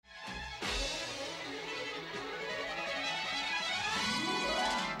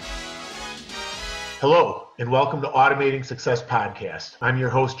Hello, and welcome to Automating Success Podcast. I'm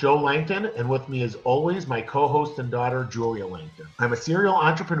your host, Joe Langton, and with me as always, my co-host and daughter, Julia Langton. I'm a serial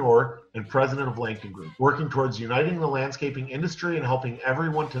entrepreneur and president of Langton Group, working towards uniting the landscaping industry and helping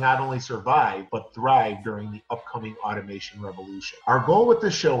everyone to not only survive, but thrive during the upcoming automation revolution. Our goal with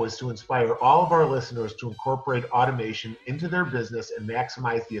this show is to inspire all of our listeners to incorporate automation into their business and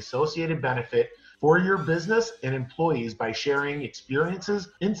maximize the associated benefit for your business and employees by sharing experiences,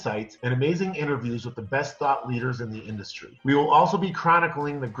 insights, and amazing interviews with the best thought leaders in the industry. We will also be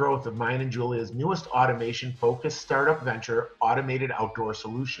chronicling the growth of mine and Julia's newest automation-focused startup venture, Automated Outdoor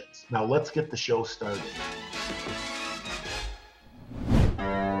Solutions. Now let's get the show started.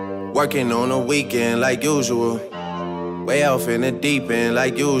 Working on a weekend like usual. Way off in the deep end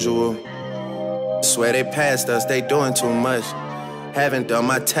like usual. Swear they passed us, they doing too much. Haven't done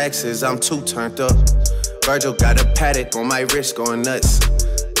my taxes, I'm too turned up. Virgil got a paddock on my wrist going nuts.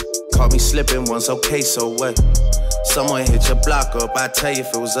 Caught me slipping once, okay, so what? Someone hit your block up, I tell you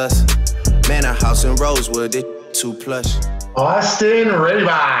if it was us. Man, a house in Rosewood, it too plush. Austin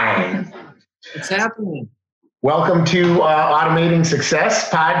Rabine. What's happening? Welcome to Automating Success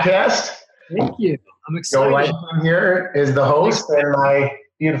Podcast. Thank you. I'm excited. Joe Langton here is the host, and my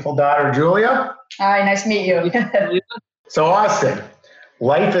beautiful daughter, Julia. Hi, nice to meet you. So Austin,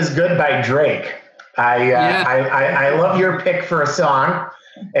 Life is Good by Drake. I love your pick for a song.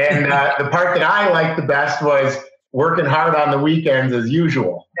 And the part that I liked the best was working hard on the weekends as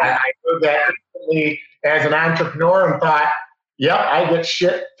usual. I heard that recently as an entrepreneur and thought, yep, I get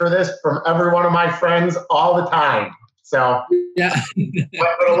shit for this from every one of my friends all the time. So yeah.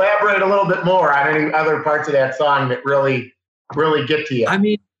 but elaborate a little bit more on any other parts of that song that really get to you. I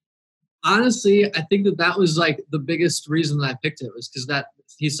mean, honestly, I think that was like the biggest reason that I picked it was because that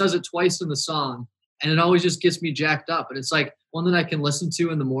he says it twice in the song and it always just gets me jacked up. And it's like one that I can listen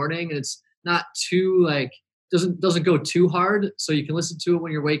to in the morning and it's not too like, doesn't go too hard. So you can listen to it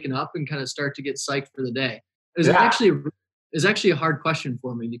when you're waking up and kind of start to get psyched for the day. It's actually a hard question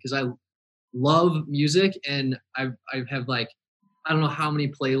for me because I love music and I have like, I don't know how many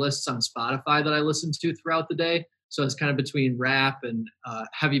playlists on Spotify that I listen to throughout the day. So it's kind of between rap and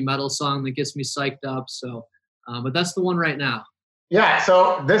heavy metal song that gets me psyched up. So, but that's the one right now. Yeah.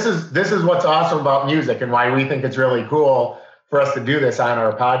 So this is what's awesome about music and why we think it's really cool for us to do this on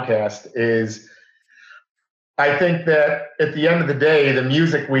our podcast is I think that at the end of the day, the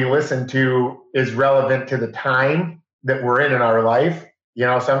music we listen to is relevant to the time that we're in our life. You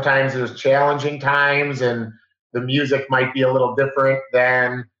know, sometimes there's challenging times and the music might be a little different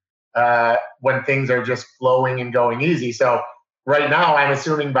than when things are just flowing and going easy. So right now, I'm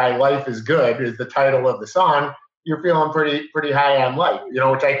assuming by Life is Good is the title of the song. You're feeling pretty high on life, you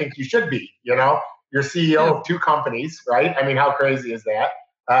know, which I think you should be, you know, you're CEO of two companies, right? I mean, how crazy is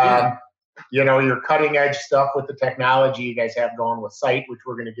that? You know, your cutting edge stuff with the technology you guys have going with Sight, which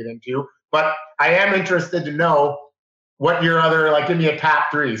we're going to get into, but I am interested to know what your other, like, give me a top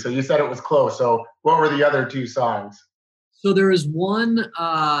three. So you said it was close. So what were the other two songs? So there is one,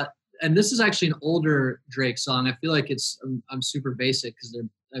 and this is actually an older Drake song. I feel like I'm super basic because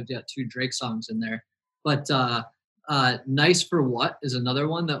I've got two Drake songs in there. But Nice for What is another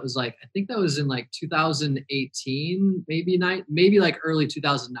one that was like, I think that was in like 2018, maybe like early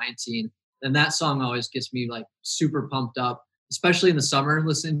 2019. And that song always gets me like super pumped up, especially in the summer,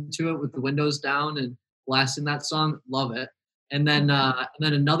 listening to it with the windows down and blasting that song. Love it. And then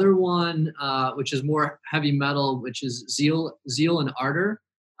another one, which is more heavy metal, which is Zeal and Ardor.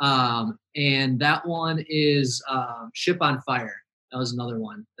 And that one is Ship on Fire. That was another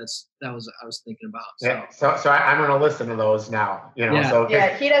one. I was thinking about. So. Yeah. So I'm going to listen to those now. You know. Yeah. So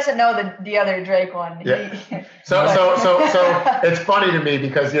he doesn't know the other Drake one. Yeah. So it's funny to me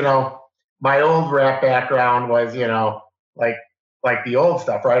because you know my old rap background was you know like the old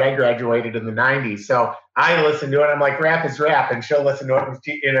stuff, right? I graduated in the 90s, so I listened to it. I'm like, rap is rap, and she'll listen to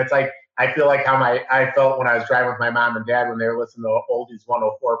it, and it's like I feel like how I felt when I was driving with my mom and dad when they were listening to Oldies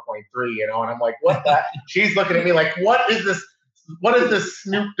 104.3, you know, and I'm like, what the? She's looking at me like, what is this? What is this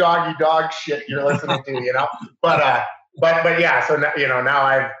Snoop Doggy Dogg shit you're listening to, you know? But yeah, so now, you know, now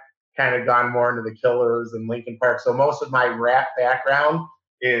I've kind of gone more into the Killers and Linkin Park. So most of my rap background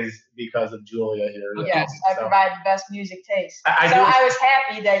is because of Julia here. Yes, I provide the best music taste. I was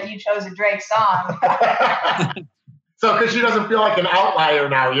happy that you chose a Drake song. So, because she doesn't feel like an outlier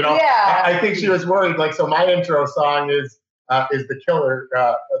now, you know? Yeah. I think she was worried. Like, so my intro song is The Killer,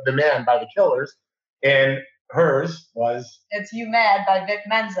 The Man by The Killers. And hers was It's You Mad by Vic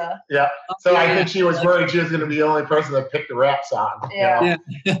Mensa. Yeah. So I think she was worried she was going to be the only person that picked a rap song. Yeah.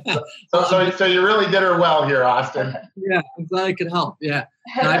 You know? So you really did her well here, Austin. Yeah, I'm glad I could help. Yeah.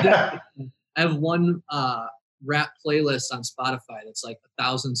 No, I have one rap playlist on Spotify that's like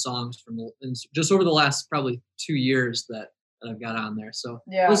 1,000 songs from just over the last probably 2 years that I've got on there. So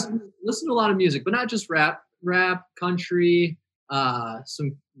listen to a lot of music, but not just rap, country,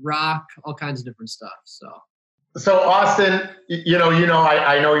 some rock, all kinds of different stuff. So Austin,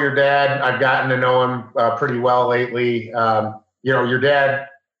 I know your dad. I've gotten to know him pretty well lately. Your dad,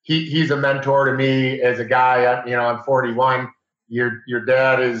 he's a mentor to me as a guy. I'm 41. Your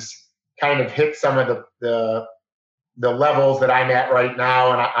dad is kind of hit some of the levels that I'm at right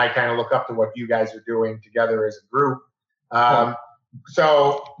now, and I kind of look up to what you guys are doing together as a group. But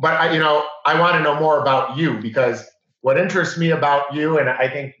I want to know more about you, because what interests me about you, and I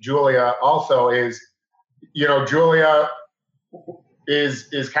think Julia also, is, Julia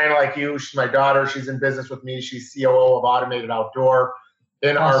is kind of like you. She's my daughter. She's in business with me. She's COO of Automated Outdoor,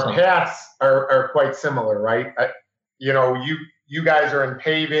 and awesome. Our paths are quite similar, right? You guys are in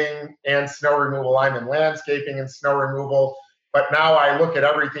paving and snow removal. I'm in landscaping and snow removal. But now I look at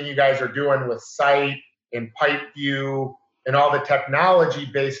everything you guys are doing with Sight and Pipe View and all the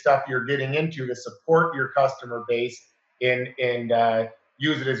technology-based stuff you're getting into to support your customer base and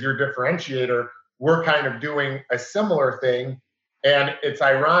use it as your differentiator. We're kind of doing a similar thing. And it's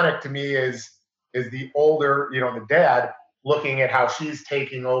ironic to me is the older, the dad, looking at how she's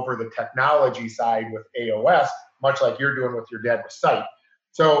taking over the technology side with AOS, much like you're doing with your dad with Sight.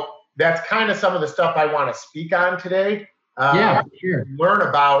 So that's kind of some of the stuff I want to speak on today. Sure. Learn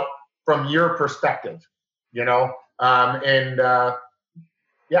about from your perspective, so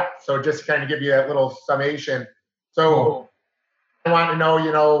just kind of give you that little summation. So I want to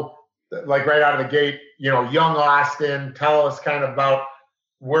know, like right out of the gate, young Austin, tell us kind of about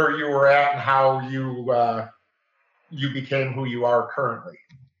where you were at and how you became who you are currently.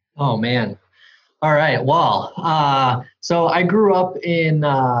 Oh man. All right. Well, so I grew up in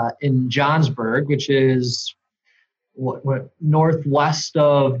Johnsburg, which is what northwest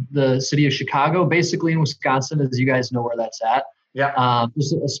of the city of Chicago, basically in Wisconsin, as you guys know where that's at. Yeah.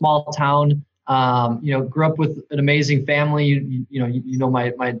 Just a small town. Grew up with an amazing family.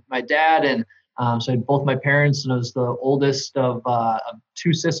 My dad, and so I had both my parents, and I was the oldest of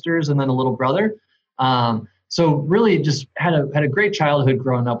 2 sisters and then a little brother. So really just had a great childhood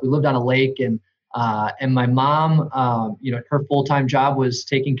growing up. We lived on a lake, and my mom, her full-time job was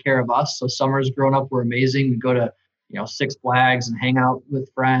taking care of us. So summers growing up were amazing. We'd go to, Six Flags and hang out with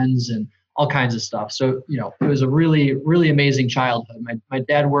friends and all kinds of stuff. So, it was a really, really amazing childhood. My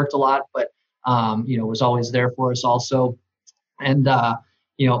dad worked a lot, but, was always there for us also. And,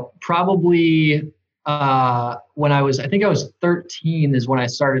 probably when I think I was 13 is when I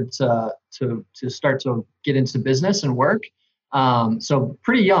started to get into business and work. So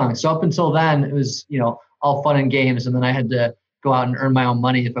pretty young. So up until then, it was, all fun and games. And then I had to go out and earn my own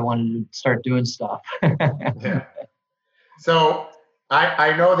money if I wanted to start doing stuff. Yeah. So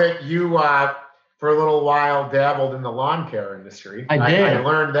I know that you, for a little while, dabbled in the lawn care industry. I did. I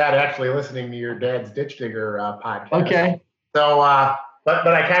learned that actually listening to your dad's Ditch Digger podcast. Okay. So, but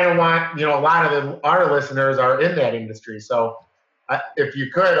I kind of want, a lot of our listeners are in that industry. So if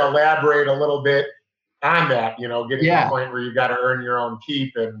you could elaborate a little bit on that, getting to the point where you got to earn your own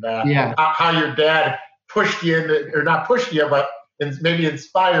keep, and how your dad pushed you into, or not pushed you, but maybe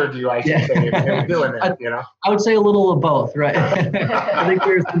inspired you, I should say, in doing that, I would say a little of both, right? I think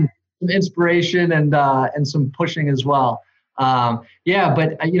there's some inspiration and some pushing as well. But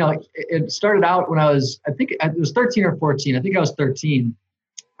it started out when I was 13 or 14. I think I was 13.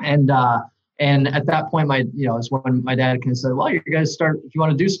 And at that point, is when my dad kind of said, well, you guys start, if you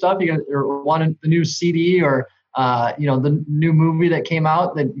want to do stuff, or want the new CD or, the new movie that came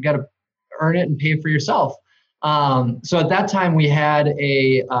out, then you got to earn it and pay for yourself. So at that time we had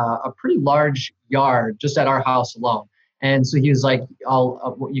a pretty large yard just at our house alone. And so he was like,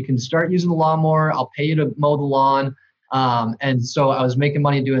 you can start using the lawnmower. I'll pay you to mow the lawn. And so I was making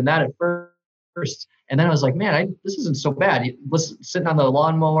money doing that at first. And then I was like, man, this isn't so bad. Sitting on the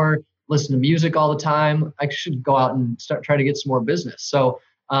lawnmower, listen to music all the time. I should go out and try to get some more business. So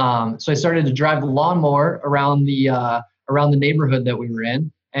I started to drive the lawnmower around the neighborhood that we were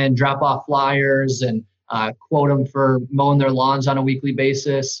in and drop off flyers and quote them for mowing their lawns on a weekly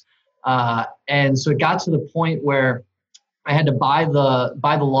basis. And so it got to the point where I had to buy the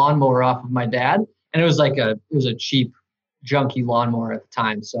lawnmower off of my dad, and it was a cheap, junky lawnmower at the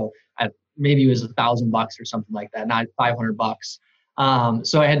time. So maybe it was $1,000 or something like that, not $500.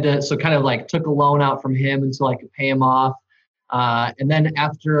 So I had to kind of took a loan out from him until I could pay him off. And then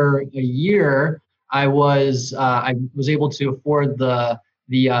after a year, I was able to afford the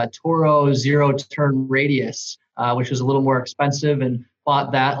Toro zero turn radius, which was a little more expensive, and bought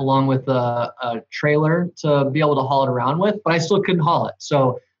that along with a trailer to be able to haul it around with, but I still couldn't haul it.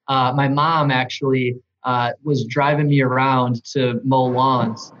 So my mom actually was driving me around to mow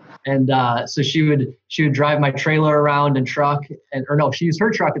lawns. And so she would drive my trailer around and truck, she used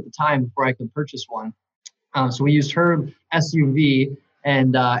her truck at the time before I could purchase one. So we used her SUV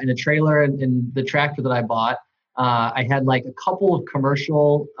and a trailer and the tractor that I bought. I had like a couple of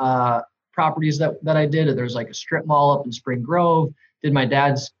commercial properties that I did. There's like a strip mall up in Spring Grove. Did my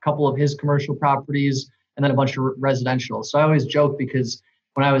dad's couple of his commercial properties, and then a bunch of residential. So I always joke because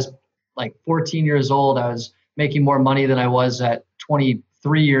when I was like 14 years old, I was making more money than I was at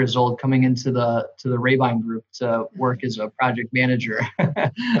 23 years old coming into the Rabine Group to work as a project manager. So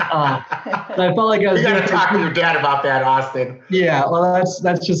I felt like I was. You got to talk to your dad about that, Austin. Yeah, well,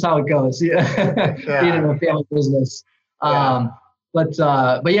 that's just how it goes. Yeah. Being in a family business. But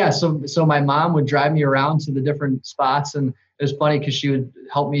yeah, so my mom would drive me around to the different spots, and it was funny because she would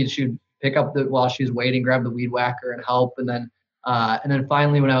help me. She would pick up while she was waiting, grab the weed whacker and help, and then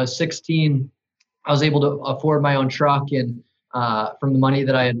finally when I was 16, I was able to afford my own truck, and from the money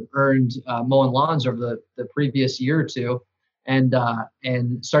that I had earned mowing lawns over the previous year or two, and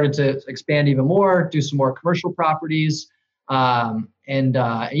started to expand even more, do some more commercial properties.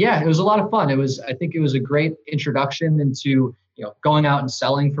 It was a lot of fun. I think it was a great introduction into, going out and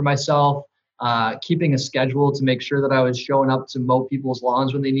selling for myself, keeping a schedule to make sure that I was showing up to mow people's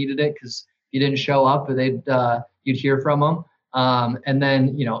lawns when they needed it. Cause if you didn't show up, you'd hear from them. And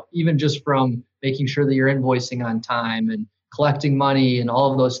then, even just from making sure that you're invoicing on time and collecting money and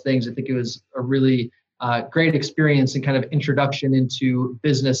all of those things, I think it was a really great experience and kind of introduction into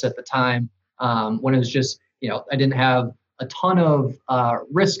business at the time, when it was just, I didn't have a ton of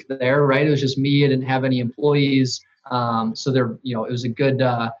risk there, right? It was just me. I didn't have any employees. So there, it was a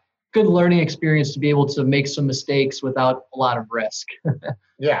good learning experience to be able to make some mistakes without a lot of risk.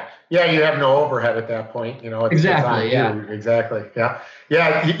 Yeah. You have no overhead at that point, Exactly. Exactly.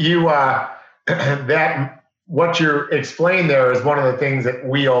 Yeah. You, that what you're explaining there is one of the things that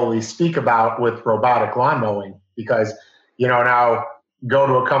we always speak about with robotic lawn mowing, because, now go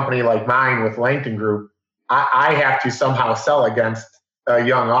to a company like mine with Langton Group, I have to somehow sell against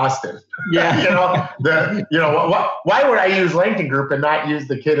young Austin. Yeah. Why would I use Langton Group and not use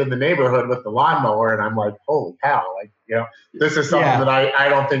the kid in the neighborhood with the lawnmower? And I'm like, holy cow, this is something that I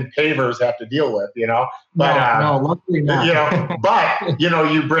don't think pavers have to deal with, But, no, luckily not. But,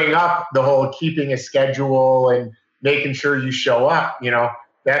 you bring up the whole keeping a schedule and making sure you show up,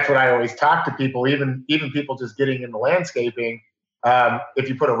 that's what I always talk to people, even people just getting into landscaping. If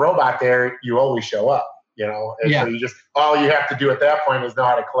you put a robot there, you always show up. So you all you have to do at that point is know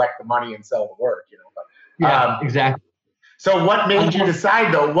how to collect the money and sell the work, But, exactly. So what made you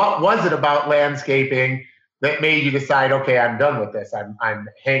decide though? What was it about landscaping that made you decide, okay, I'm done with this. I'm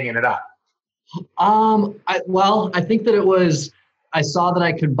hanging it up? I think that it was, I saw that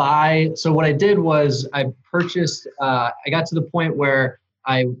I could buy. So what I did was I purchased, I got to the point where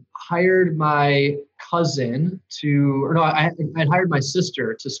I hired my cousin I hired my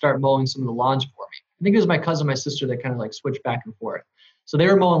sister to start mowing some of the lawns for me. I think it was my cousin, my sister that kind of like switched back and forth. So they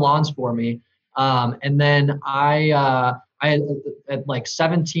were mowing lawns for me. And then I had, at like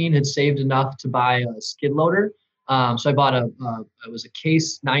 17 had saved enough to buy a skid loader. So I bought it was a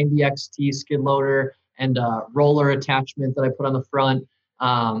Case 90 XT skid loader and a roller attachment that I put on the front.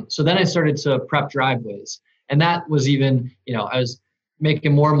 So then I started to prep driveways, and that was even, I was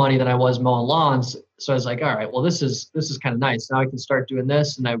making more money than I was mowing lawns. So I was like, all right, well, this is kind of nice. Now I can start doing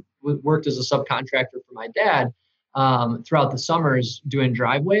this. And I worked as a subcontractor for my dad throughout the summers doing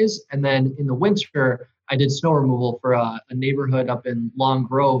driveways. And then in the winter, I did snow removal for a neighborhood up in Long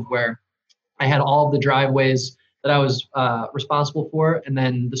Grove, where I had all of the driveways that I was responsible for, and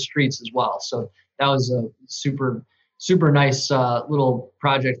then the streets as well. So that was a super, super nice little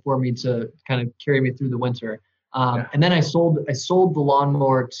project for me to kind of carry me through the winter. And then I sold the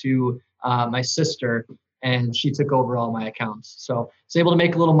lawnmower to my sister, and she took over all my accounts. So I was able to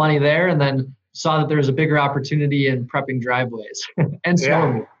make a little money there, and then saw that there was a bigger opportunity in prepping driveways and snow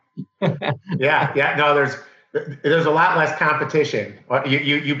removal. No, there's a lot less competition.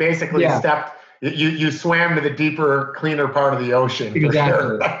 You basically you swam to the deeper, cleaner part of the ocean.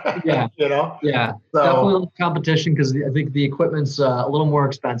 Exactly. For sure. Yeah. So, definitely competition, because I think the equipment's a little more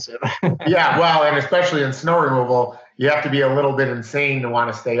expensive. And especially in snow removal, you have to be a little bit insane to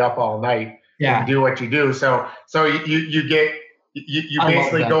want to stay up all night and do what you do. So you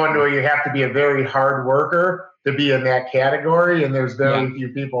basically go into it. You have to be a very hard worker to be in that category, and there's very few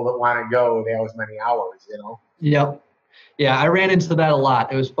people that want to go those many hours. Yep. Yeah, I ran into that a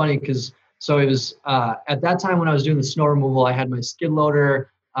lot. It was funny because So it was at that time when I was doing the snow removal, I had my skid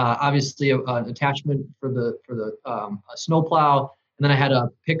loader, obviously an attachment for the a snow plow, and then I had a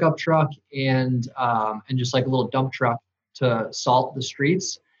pickup truck and just like a little dump truck to salt the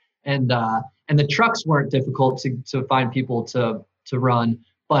streets, and the trucks weren't difficult to find people to run,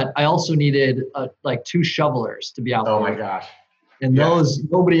 but I also needed like 2 shovelers to be out there. Oh my gosh! And those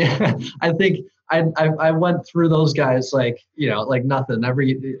nobody, I think. I went through those guys like nothing.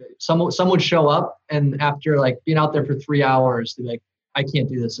 Someone would show up, and after like being out there for 3 hours, they'd be like, I can't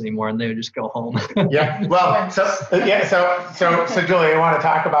do this anymore, and they would just go home. Yeah. Well, so Julie, you want to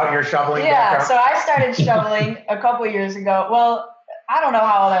talk about your shoveling? Yeah. Background? So I started shoveling a couple of years ago. Well, I don't know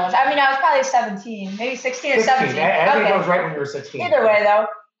how old I was. I mean, I was probably 17, maybe 16 or 17. I think it was right when you were 16. Either way, though.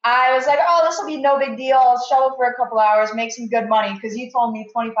 I was like, oh, this will be no big deal. I'll shovel for a couple hours, make some good money, because you told me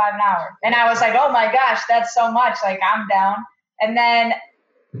 $25 an hour. And I was like, oh my gosh, that's so much. Like, I'm down. And then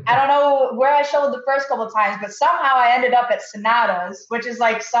I don't know where I shoveled the first couple of times, but somehow I ended up at Sonatas, which is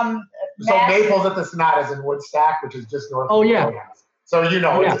like some. So Maples at the Sonatas in Woodstock, which is just north. Oh, yeah. So it's a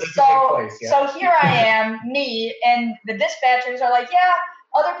big place. Yeah. So here I am, me, and the dispatchers are like, yeah,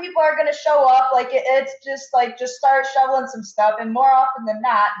 other people are going to show up. Like, it's just like, just start shoveling some stuff. And more often than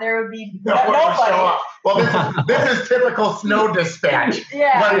not, there would be nobody. Show up. Well, this is typical snow dispatch.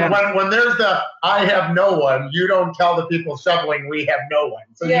 Yeah. When there's the, I have no one, you don't tell the people shoveling, we have no one.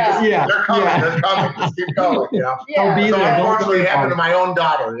 So they're coming, just keep going, Yeah. So unfortunately it happened to my own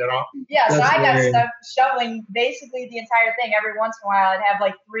daughter, Yeah, so I got stuck shoveling basically the entire thing. Every once in a while I'd have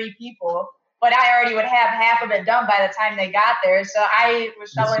like 3 people. But I already would have half of it done by the time they got there. So I was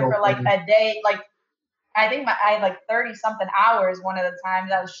shoveling for like a day. Like, I think I had like 30 something hours one of the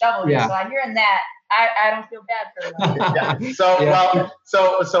times I was shoveling. Yeah. So hearing that, I don't feel bad for them.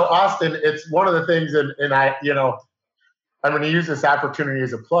 So Austin, it's one of the things, and I, I'm going to use this opportunity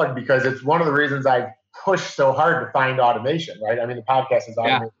as a plug because it's one of the reasons I've pushed so hard to find automation, right? I mean, the podcast is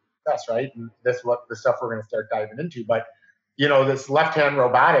automated success, right? And that's what the stuff we're going to start diving into. But this left-hand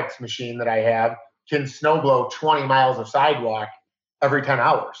robotics machine that I have can snow blow 20 miles of sidewalk every 10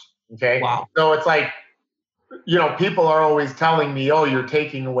 hours. Okay. Wow. So it's like, people are always telling me, oh, you're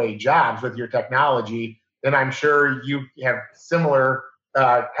taking away jobs with your technology. And I'm sure you have similar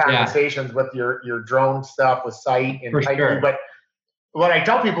conversations with your drone stuff with Sight and Titan. Sure. But what I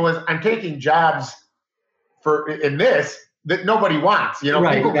tell people is I'm taking jobs in this that nobody wants.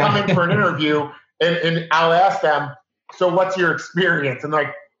 Right, people come in for an interview and I'll ask them, so what's your experience? And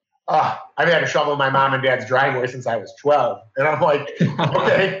like, I've had to shovel my mom and dad's driveway since I was 12. And I'm like,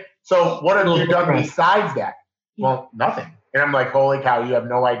 okay, so what have you done besides that? Well, nothing. And I'm like, holy cow, you have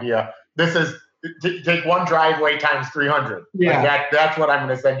no idea. This is, take one driveway times 300. Yeah. Like that's what I'm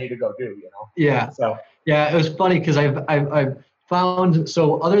going to send you to go do, Yeah. So. Yeah, it was funny because I've found,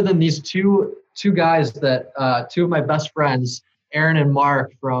 so other than these two guys that, 2 of my best friends, Aaron and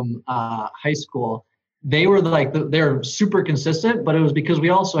Mark from high school, they were they're super consistent, but it was because we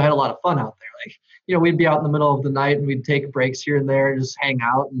also had a lot of fun out there. Like, we'd be out in the middle of the night and we'd take breaks here and there and just hang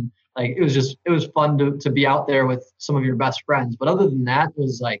out. And like, it was fun to be out there with some of your best friends. But other than that, it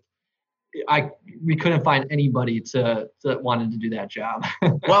was like, we couldn't find anybody that wanted to do that job.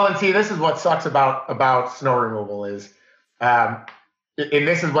 Well, and see, this is what sucks about snow removal is, and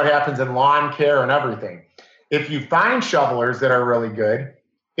this is what happens in lawn care and everything. If you find shovelers that are really good,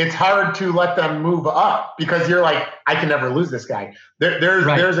 it's hard to let them move up because you're like, I can never lose this guy.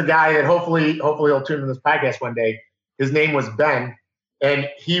 There's a guy that hopefully he'll tune in this podcast one day. His name was Ben, and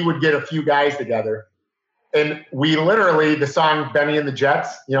he would get a few guys together. And we literally, the song Benny and the Jets,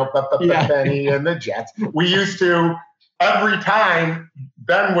 Benny and the Jets. We used to, every time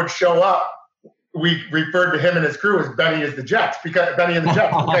Ben would show up, we referred to him and his crew as Benny and the Jets because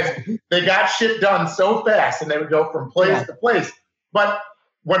they got shit done so fast and they would go from place to place. But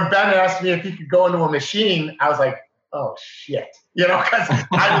when Ben asked me if he could go into a machine, I was like, oh shit, because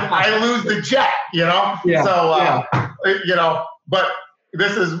I lose the jet, Yeah. So, but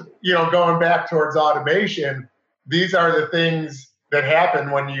this is, going back towards automation. These are the things that happen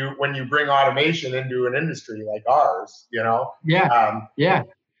when you bring automation into an industry like ours, Yeah.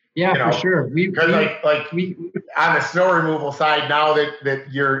 For sure. Because on the snow removal side, now that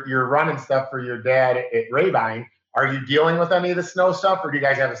you're running stuff for your dad at Rabine, are you dealing with any of the snow stuff, or do you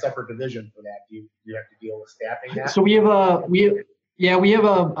guys have a separate division for that? Do you have to deal with staffing that? So we have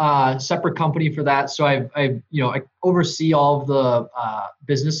a separate company for that. So I oversee all of the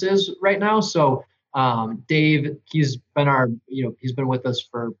businesses right now. So Dave, he's been with us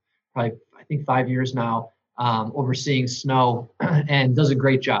for probably I think 5 years now, overseeing snow and does a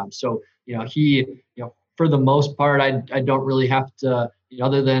great job. So he for the most part, I don't really have to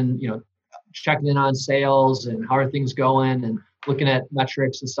other than checking in on sales and how are things going and looking at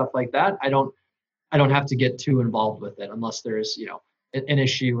metrics and stuff like that. I don't have to get too involved with it unless there's, an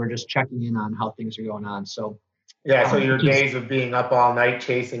issue or just checking in on how things are going on. So yeah, so your days of being up all night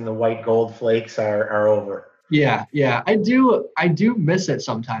chasing the white gold flakes are over. Yeah. I do miss it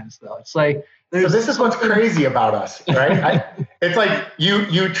sometimes though. It's like, so this is what's crazy about us, right? It's like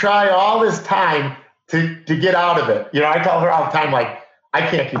you try all this time to get out of it. I tell her all the time, like, I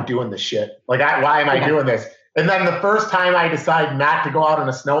can't keep doing this shit. Like, why am I doing this? And then the first time I decide not to go out on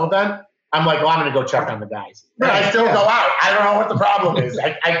a snow event, I'm like, well, I'm going to go check on the guys. But I still go out. I don't know what the problem is.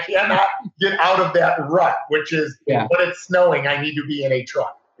 I cannot get out of that rut, which is when it's snowing, I need to be in a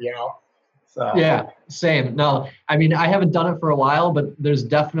truck, So. Yeah, same. No, I mean, I haven't done it for a while, but there's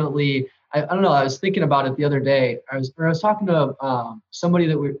definitely, I don't know. I was thinking about it the other day. I was talking to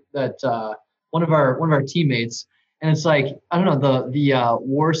somebody one of our teammates, and it's like, I don't know, the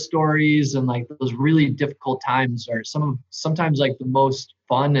war stories and like those really difficult times are sometimes like the most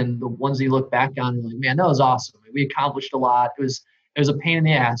fun and the ones that you look back on and like, man, that was awesome. We accomplished a lot. It was a pain in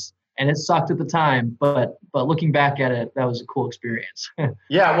the ass and it sucked at the time, but looking back at it, that was a cool experience.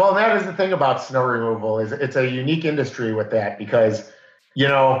 Yeah, well, that is the thing about snow removal is it's a unique industry with that because,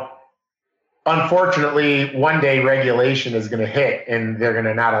 unfortunately, one day regulation is going to hit and they're going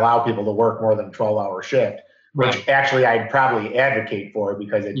to not allow people to work more than a 12-hour shift, which actually I'd probably advocate for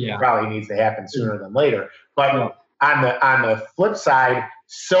because it probably needs to happen sooner than later. But on the flip side,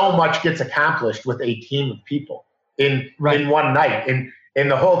 so much gets accomplished with a team of people in one night. And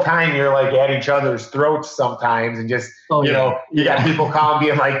the whole time you're like at each other's throats sometimes and just, you got people calling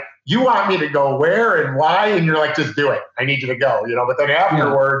being like, you want me to go where and why? And you're like, just do it. I need you to go, but then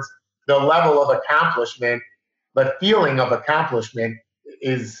afterwards, the level of accomplishment, the feeling of accomplishment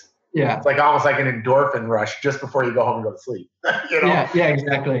is it's like almost like an endorphin rush just before you go home and go to sleep. Yeah,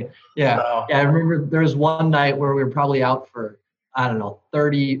 exactly. Yeah. So, I remember there was one night where we were probably out for, I don't know,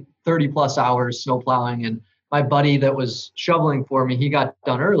 30 plus hours snow plowing. And my buddy that was shoveling for me, he got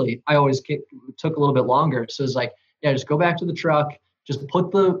done early. I always took a little bit longer. So it's like, just go back to the truck, just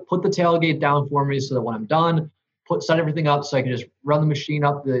put the tailgate down for me so that when I'm done, set everything up so I can just run the machine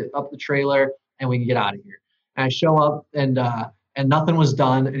up the trailer and we can get out of here. And I show up and nothing was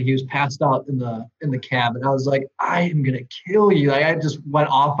done and he was passed out in the cab and I was like, I am gonna kill you. Like I just went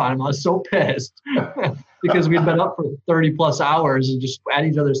off on him. I was so pissed because we'd been up for 30 plus hours and just at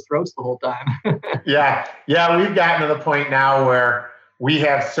each other's throats the whole time. Yeah, we've gotten to the point now where we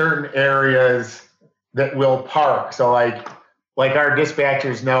have certain areas that will park. So like our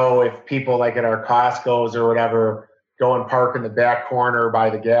dispatchers know if people like at our Costco's or whatever go and park in the back corner by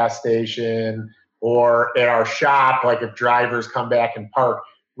the gas station or at our shop, like if drivers come back and park,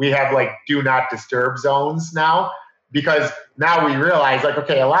 we have like do not disturb zones now because now we realize like,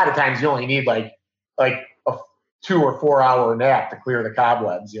 okay, a lot of times you only need like a 2 or 4 hour nap to clear the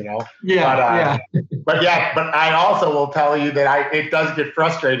cobwebs, Yeah. But I also will tell you that it does get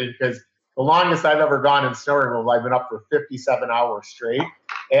frustrating because the longest I've ever gone in snow removal, I've been up for 57 hours straight.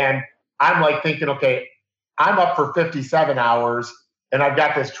 And I'm like thinking, okay, I'm up for 57 hours and I've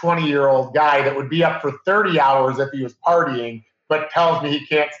got this 20-year-old guy that would be up for 30 hours if he was partying, but tells me he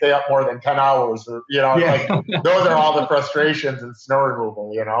can't stay up more than 10 hours. Or, like those are all the frustrations in snow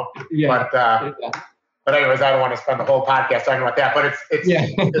removal, Yeah. But anyways, I don't want to spend the whole podcast talking about that, but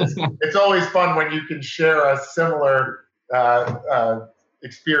it's always fun when you can share a similar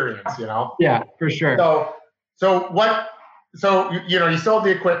experience, Yeah, for sure. So you sold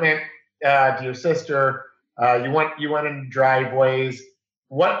the equipment to your sister. You went in driveways.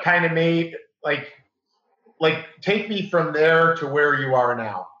 What kind of made like take me from there to where you are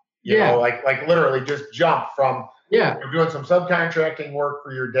now? You know, like literally just jump from you're doing some subcontracting work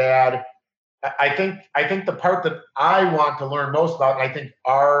for your dad. I think the part that I want to learn most about, and I think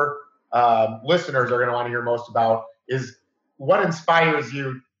our listeners are going to want to hear most about, is what inspires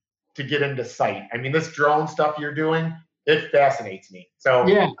you to get into sight. I mean, this drone stuff you're doing, it fascinates me. So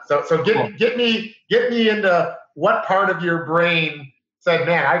get me into what part of your brain said,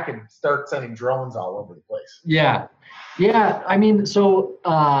 man, I can start sending drones all over the place. Yeah. I mean, so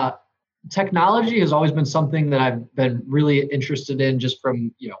technology has always been something that I've been really interested in just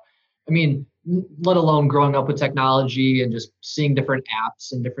from, let alone growing up with technology and just seeing different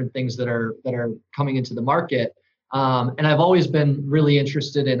apps and different things that are coming into the market. And I've always been really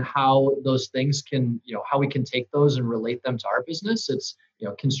interested in how those things can, how we can take those and relate them to our business. It's,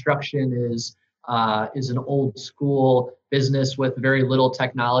 construction is an old school business with very little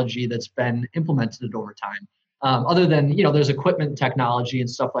technology that's been implemented over time. Other than, there's equipment technology and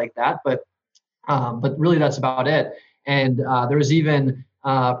stuff like that, but really that's about it. And there was even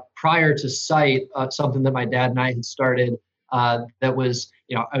prior to Site, something that my dad and I had started. That was,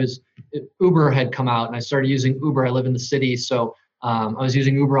 Uber had come out, and I started using Uber. I live in the city, so I was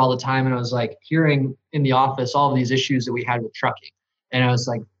using Uber all the time, and I was like hearing in the office all of these issues that we had with trucking, and I was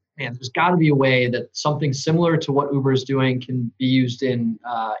like, man, there's got to be a way that something similar to what Uber is doing can be used in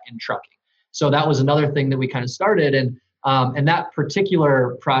trucking. So that was another thing that we kind of started, and that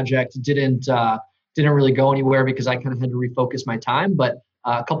particular project didn't really go anywhere because I kind of had to refocus my time. But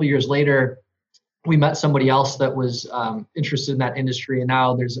a couple of years later, we met somebody else that was interested in that industry, and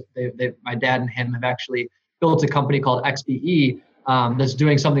now my dad and him have actually built a company called XBE that's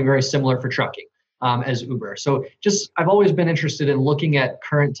doing something very similar for trucking as Uber. So I've always been interested in looking at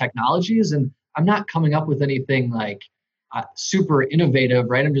current technologies, and I'm not coming up with anything like super innovative,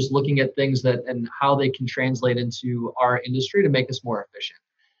 right? I'm just looking at things and how they can translate into our industry to make us more efficient.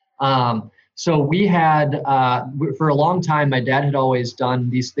 So we had, for a long time, my dad had always done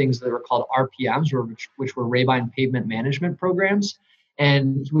these things that were called RPMs, which were Rabine Pavement Management Programs.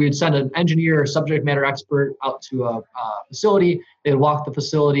 And we would send an engineer or subject matter expert out to a facility. They'd walk the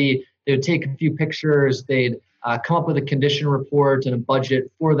facility. They would take a few pictures. They'd come up with a condition report and a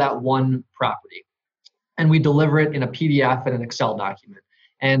budget for that one property. And we deliver it in a PDF and an Excel document.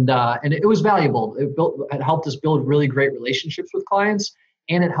 And it was valuable. It helped us build really great relationships with clients,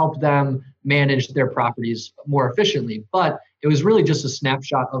 and it helped them manage their properties more efficiently. But it was really just a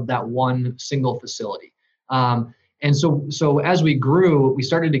snapshot of that one single facility. And so as we grew, we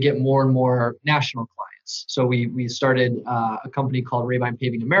started to get more and more national clients. So we started a company called Rabine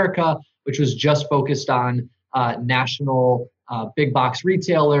Paving America, which was just focused on national big box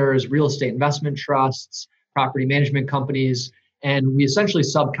retailers, real estate investment trusts, property management companies, and we essentially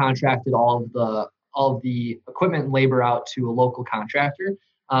subcontracted all of the equipment and labor out to a local contractor.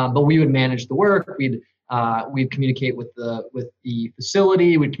 But we would manage the work. We'd communicate with the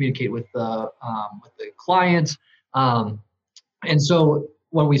facility. We'd communicate with the client. And so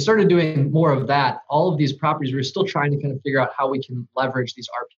when we started doing more of that, all of these properties, we were still trying to kind of figure out how we can leverage these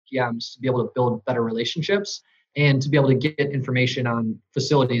RPMs to be able to build better relationships and to be able to get information on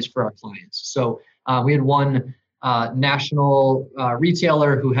facilities for our clients. So we had one national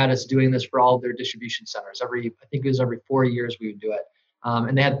retailer who had us doing this for all of their distribution centers. I think it was every 4 years we would do it.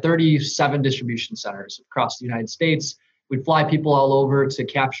 And they had 37 distribution centers across the United States. We'd fly people all over to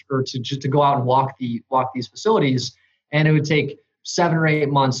capture, or to go out and walk these facilities, and it would take 7 or 8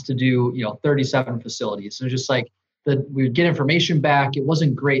 months to do 37 facilities. So just like we would get information back. It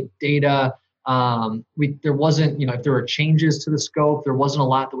wasn't great data. There wasn't, if there were changes to the scope, there wasn't a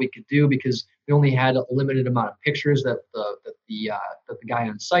lot that we could do because we only had a limited amount of pictures that the guy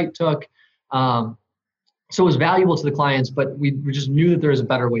on site took. So it was valuable to the clients, but we just knew that there was a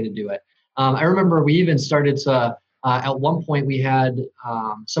better way to do it. I remember we even started to, at one point we had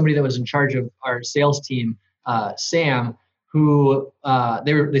somebody that was in charge of our sales team, Sam, who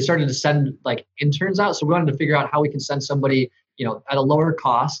they started to send like interns out. So we wanted to figure out how we can send somebody, at a lower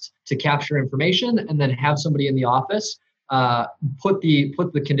cost to capture information, and then have somebody in the office put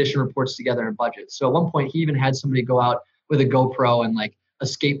the condition reports together in budget. So at one point he even had somebody go out with a GoPro and like a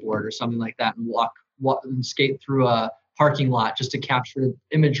skateboard or something like that and walk and skate through a parking lot just to capture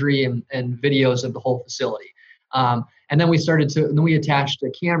imagery and videos of the whole facility. And then we attached a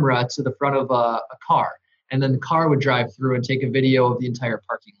camera to the front of a car, and then the car would drive through and take a video of the entire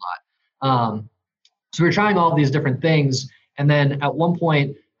parking lot. So we were trying all these different things. And then at one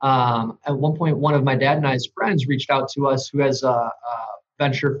point, one of my dad and I's friends reached out to us, who has a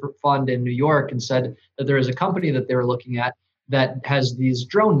venture fund in New York, and said that there is a company that they were looking at that has these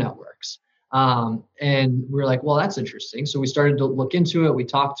drone networks. And we were like, well, that's interesting. So we started to look into it. We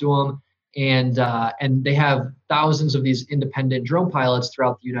talked to them, and they have thousands of these independent drone pilots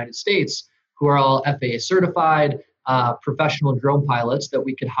throughout the United States who are all FAA certified, professional drone pilots that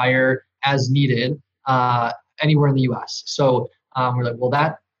we could hire as needed anywhere in the U.S. So we're like, well,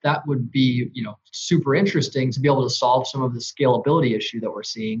 that would be super interesting to be able to solve some of the scalability issue that we're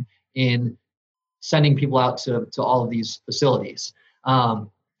seeing in sending people out to all of these facilities.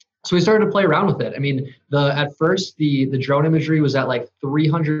 So we started to play around with it. I mean, at first the drone imagery was at like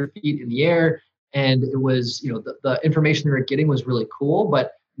 300 feet in the air, and it was, the information we were getting was really cool,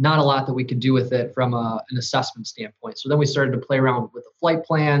 but not a lot that we could do with it from an assessment standpoint. So then we started to play around with the flight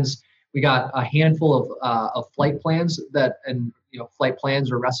plans. We got a handful of flight plans flight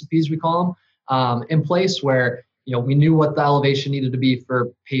plans or recipes, we call them, in place where, we knew what the elevation needed to be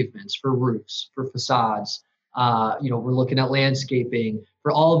for pavements, for roofs, for facades. We're looking at landscaping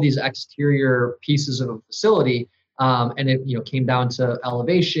for all of these exterior pieces of a facility. And it, came down to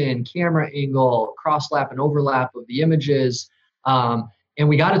elevation, camera angle, cross lap and overlap of the images. And And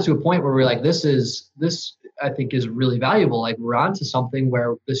we got it to a point where we're like, this I think is really valuable. Like we're onto something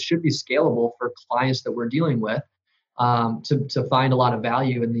where this should be scalable for clients that we're dealing with, to find a lot of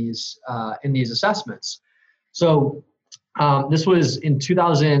value in these assessments. So this was in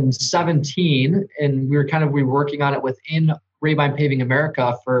 2017, and we were working on it within Rabine Paving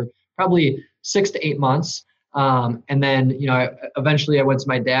America for probably 6 to 8 months. And then, eventually I went to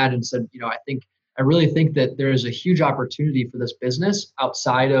my dad and said, I really think that there is a huge opportunity for this business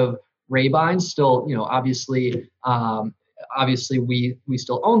outside of Rabine. Still, obviously we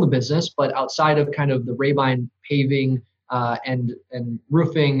still own the business, but outside of kind of the Rabine paving and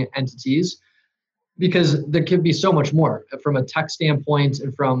roofing entities, because there could be so much more from a tech standpoint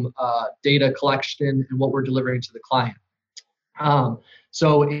and from data collection and what we're delivering to the client.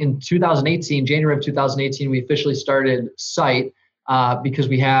 So in 2018, January of 2018, we officially started Site because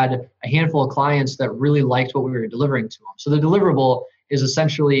we had a handful of clients that really liked what we were delivering to them. So the deliverable is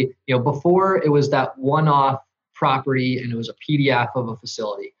essentially, before it was that one-off property and it was a PDF of a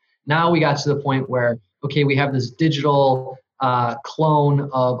facility. Now we got to the point where, okay, we have this digital clone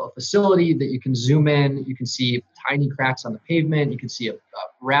of a facility that you can zoom in, you can see tiny cracks on the pavement, you can see a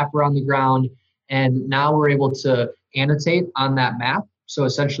wrapper on the ground, and now we're able to annotate on that map. So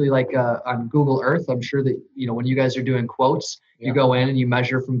essentially like on Google Earth, I'm sure that, when you guys are doing quotes, you go in and you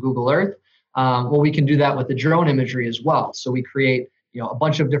measure from Google Earth. Well, we can do that with the drone imagery as well. So we create, a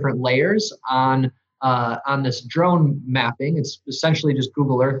bunch of different layers on this drone mapping. It's essentially just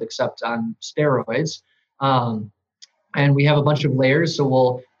Google Earth except on steroids. And we have a bunch of layers. So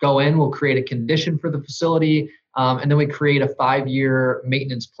we'll go in, we'll create a condition for the facility, and then we create a 5-year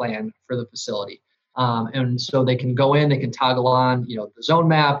maintenance plan for the facility. And so they can go in, they can toggle on, the zone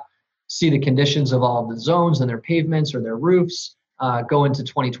map, see the conditions of all of the zones and their pavements or their roofs, go into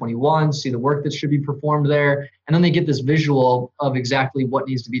 2021, see the work that should be performed there. And then they get this visual of exactly what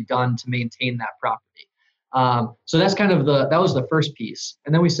needs to be done to maintain that property. So that's kind of that was the first piece.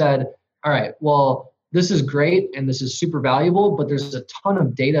 And then we said, all right, well, this is great and this is super valuable, but there's a ton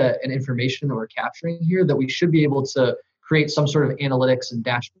of data and information that we're capturing here that we should be able to create some sort of analytics and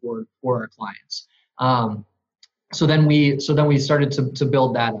dashboard for our clients. So then we started to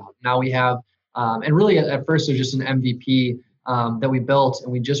build that out. Now we have, and really at first it was just an MVP that we built,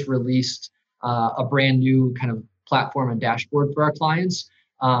 and we just released a brand new kind of platform and dashboard for our clients.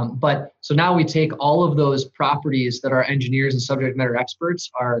 But so now we take all of those properties that our engineers and subject matter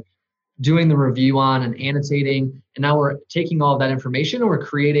experts are doing the review on and annotating, and now we're taking all of that information and we're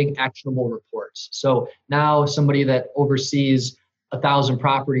creating actionable reports. So now somebody that oversees 1,000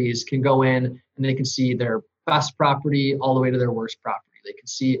 properties can go in and they can see their best property all the way to their worst property. They can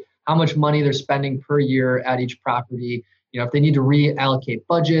see how much money they're spending per year at each property. If they need to reallocate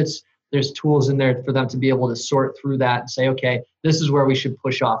budgets, there's tools in there for them to be able to sort through that and say, okay, this is where we should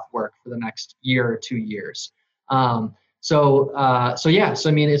push off work for the next year or 2 years. So I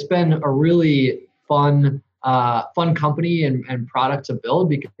mean, it's been a really fun company and product to build,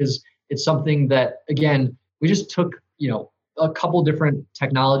 because it's something that, again, we just took, a couple different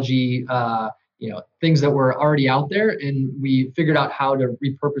technology, things that were already out there, and we figured out how to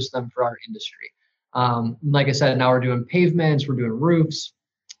repurpose them for our industry. Like I said, now we're doing pavements, we're doing roofs,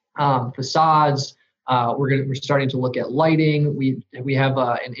 facades. We're starting to look at lighting. We have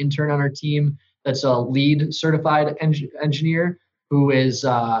an intern on our team that's a LEED certified engineer who is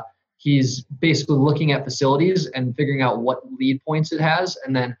he's basically looking at facilities and figuring out what LEED points it has,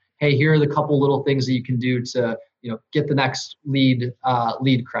 and then, hey, here are the couple little things that you can do to get the next LEED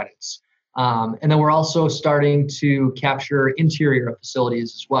credits. And then we're also starting to capture interior of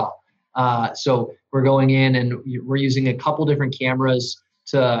facilities as well. So we're going in and we're using a couple different cameras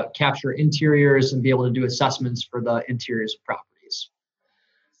to capture interiors and be able to do assessments for the interiors of properties.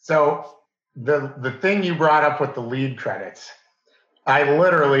 So the thing you brought up with the LEED credits, I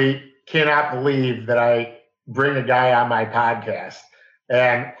literally cannot believe that I bring a guy on my podcast,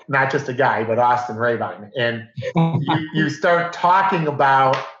 and not just a guy, but Austin Rabine, and you start talking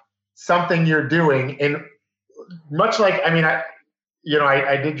about something you're doing, and much like,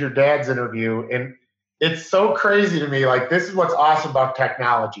 I did your dad's interview, and it's so crazy to me. Like, this is what's awesome about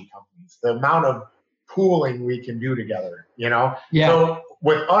technology companies, the amount of pooling we can do together, Yeah. So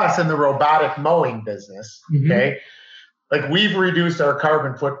with us in the robotic mowing business, okay, like we've reduced our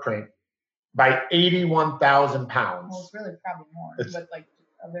carbon footprint by 81,000 pounds. Well, it's really probably more, but like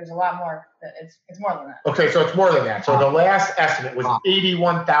there's a lot more. It's more than that. Okay, so it's more than that. So the last estimate was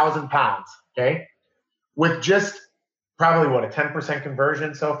 81,000 pounds, okay, with just probably a 10%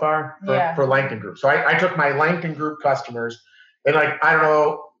 conversion so far for Langton Group. So I took my Langton Group customers, and I don't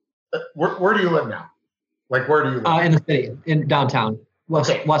know, where do you live now? Like, where do you live? In the city, in downtown.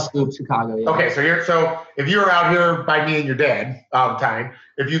 West Loop, Chicago. Yeah. Okay, so if you were out here by me and your dad all the time,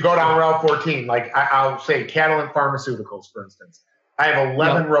 if you go down Route 14, like I'll say Catalent Pharmaceuticals, for instance, I have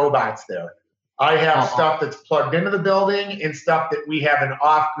 11 robots there. I have stuff that's plugged into the building and stuff that we have an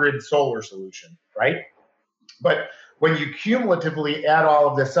off-grid solar solution, right? But when you cumulatively add all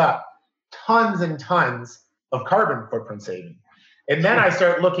of this up, tons and tons of carbon footprint saving. And then I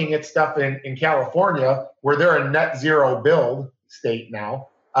start looking at stuff in California where they're a net zero build state now.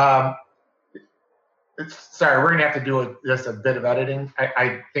 Sorry, we're going to have to do just a bit of editing.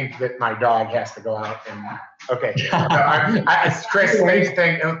 I think that my dog has to go out and, okay. Chris,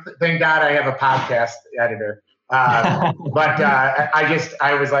 thank God I have a podcast editor. I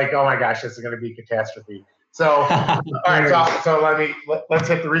was like, oh my gosh, this is going to be a catastrophe. So, all right, so let's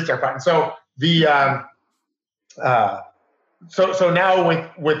hit the restart button. So so now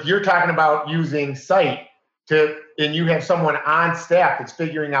with you're talking about using Scite and you have someone on staff that's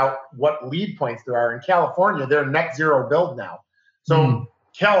figuring out what lead points there are. In California, they're net zero build now. So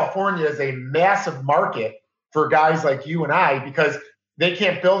California is a massive market for guys like you and I, because they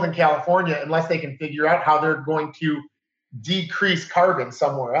can't build in California unless they can figure out how they're going to decrease carbon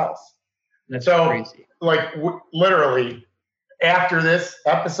somewhere else. That's crazy. Like literally after this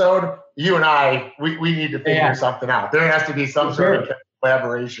episode, you and I, we need to figure something out. There has to be some sort of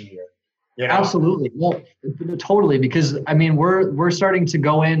collaboration here. You know? Absolutely. Well, totally. Because I mean, we're starting to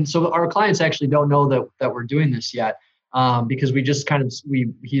go in. So our clients actually don't know that we're doing this yet, because we just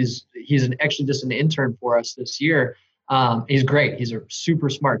he's actually just an intern for us this year. He's great. He's a super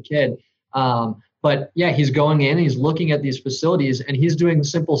smart kid. But yeah, he's going in, he's looking at these facilities, and he's doing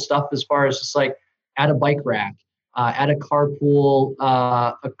simple stuff as far as just like add a bike rack, add a carpool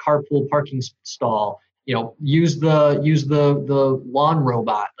parking stall. You know, use the lawn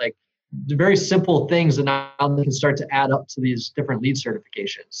robot, like very simple things that now they can start to add up to these different LEED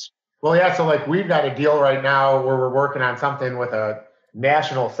certifications. Well, yeah. So like we've got a deal right now where we're working on something with a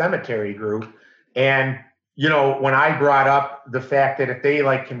national cemetery group, and you know, when I brought up the fact that if they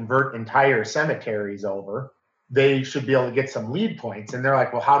like convert entire cemeteries over, they should be able to get some LEED points. And they're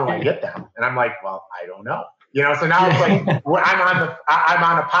like, well, how do I get them? And I'm like, well, I don't know. You know, so now it's like I'm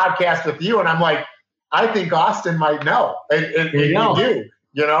on a podcast with you, and I'm like, I think Austin might know. And you do,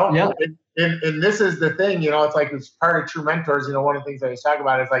 you know? Yeah. And this is the thing, you know, it's like it's part of True Mentors. You know, one of the things I was talking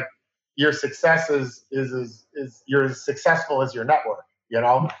about is like your success is you're as successful as your network, you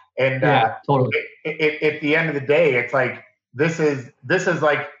know? And totally. At the end of the day, it's like this is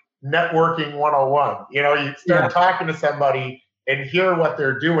like networking 101. You know, you start talking to somebody and hear what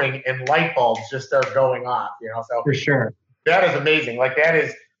they're doing, and light bulbs just start going off. You know, so for sure, that is amazing. Like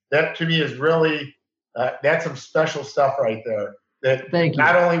that to me is really that's some special stuff right there. That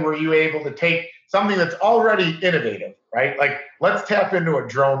not only were you able to take something that's already innovative, right? Like let's tap into a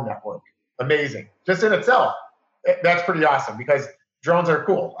drone network. Amazing, just in itself. That's pretty awesome because drones are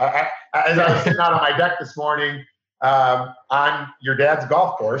cool. As I was sitting out on my deck this morning on your dad's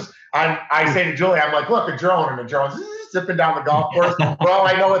golf course, I say to Julie, I'm like, look, a drone, and the drone's zipping down the golf course. Well,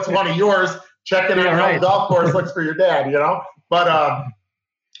 I know it's one of yours. Checking on how the golf course looks for your dad, you know. But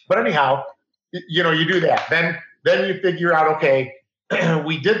anyhow, you know, you do that. Then you figure out, okay,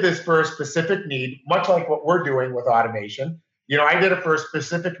 we did this for a specific need, much like what we're doing with automation. You know, I did it for a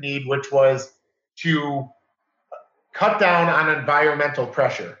specific need, which was to cut down on environmental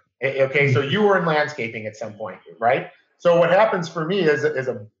pressure. Okay, so you were in landscaping at some point, right? So what happens for me is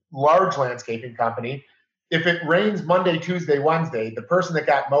a large landscaping company, if it rains Monday, Tuesday, Wednesday, the person that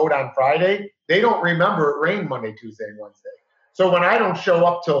got mowed on Friday, they don't remember it rained Monday, Tuesday, and Wednesday. So when I don't show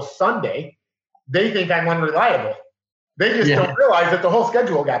up till Sunday, they think I'm unreliable. They just don't realize that the whole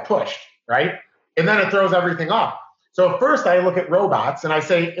schedule got pushed, right? And then it throws everything off. So first I look at robots and I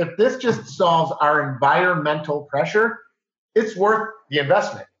say, if this just solves our environmental pressure, it's worth the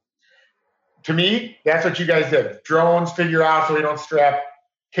investment. To me, that's what you guys did. Drones, figure out so we don't strap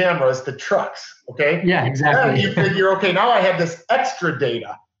cameras to trucks, okay? Yeah, exactly. Then you figure, okay, now I have this extra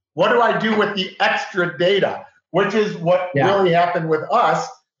data. What do I do with the extra data? Which is what really happened with us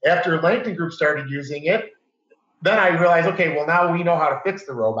after Langton Group started using it. Then I realized, okay, well, now we know how to fix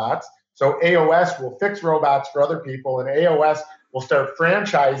the robots. So AOS will fix robots for other people, and AOS will start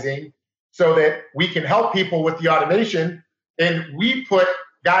franchising so that we can help people with the automation. And we put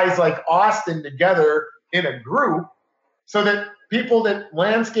guys like Austin together in a group so that people that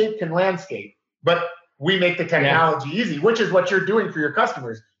landscape can landscape, but we make the technology easy, which is what you're doing for your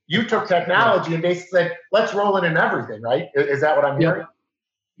customers. You took technology and basically said, let's roll it in everything, right? Is that what I'm hearing?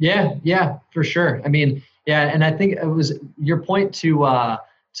 Yeah, for sure. I mean, and I think it was your point to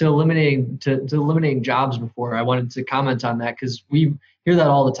to eliminating jobs before, I wanted to comment on that because we hear that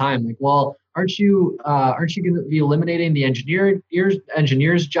all the time. Like, well, aren't you going to be eliminating the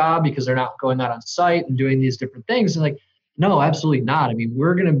engineer's job because they're not going out on site and doing these different things? And like, no, absolutely not. I mean,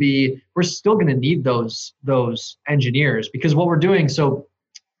 we're still going to need those engineers because what we're doing. So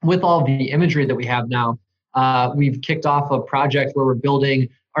with all the imagery that we have now, we've kicked off a project where we're building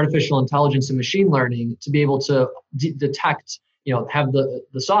artificial intelligence and machine learning to be able to detect, have the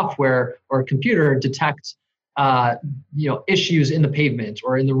software or computer detect, issues in the pavement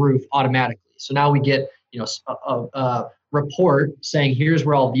or in the roof automatically. So now we get, a report saying here's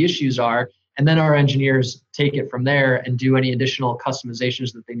where all the issues are. And then our engineers take it from there and do any additional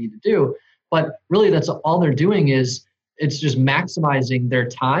customizations that they need to do. But really that's all they're doing is it's just maximizing their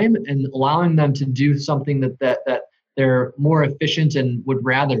time and allowing them to do something that they're more efficient and would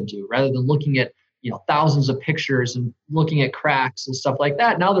rather do rather than looking at, thousands of pictures and looking at cracks and stuff like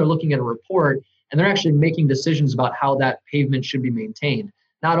that. Now they're looking at a report and they're actually making decisions about how that pavement should be maintained.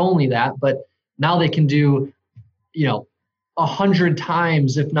 Not only that, but now they can do, 100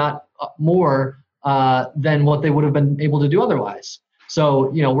 times, if not more, than what they would have been able to do otherwise.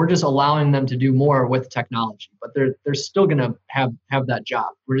 So, we're just allowing them to do more with technology, but they're still going to have that job.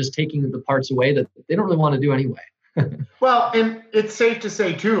 We're just taking the parts away that they don't really want to do anyway. Well, and it's safe to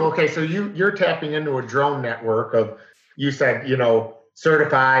say too, okay, so you're tapping into a drone network of, you said,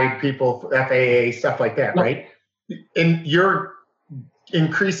 certified people, FAA, stuff like that, right? And you're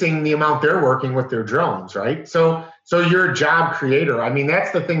increasing the amount they're working with their drones, right? So you're a job creator. I mean,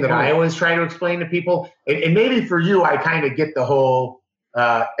 that's the thing that I always try to explain to people. And maybe for you, I kind of get the whole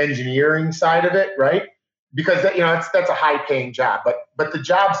engineering side of it, right? Because that's a high paying job. But the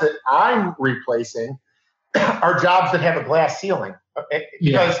jobs that I'm replacing are jobs that have a glass ceiling.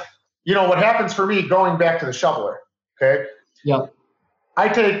 Because what happens for me going back to the shoveler, okay? Yep. I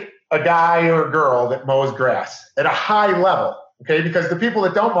take a guy or a girl that mows grass at a high level, okay? Because the people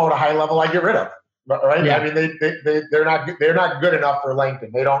that don't mow at a high level, I get rid of, right? Yeah. I mean, they're not good enough for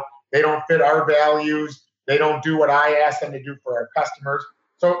Langton. They don't fit our values. They don't do what I ask them to do for our customers.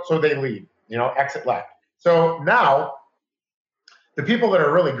 So they leave, exit left. So now the people that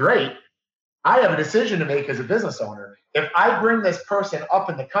are really great, I have a decision to make as a business owner. If I bring this person up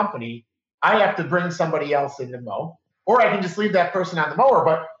in the company, I have to bring somebody else in to mow, or I can just leave that person on the mower.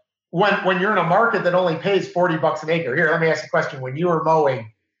 But when you're in a market that only pays $40 an acre, here, let me ask you a question. When you were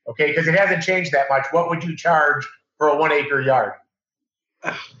mowing, okay, because it hasn't changed that much, what would you charge for a 1 acre yard?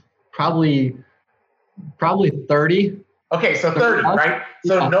 Probably 30. Okay, so 30, right?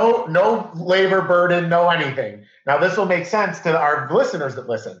 So no labor burden, no anything. Now this will make sense to our listeners that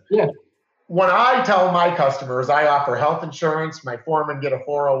listen. Yeah. When I tell my customers I offer health insurance, my foreman get a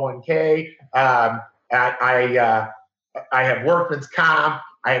 401k, I have workman's comp,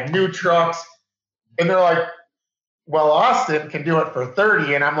 I have new trucks, and they're like, well, Austin can do it for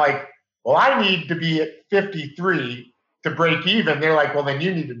 30. And I'm like, well, I need to be at 53 to break even. They're like, well, then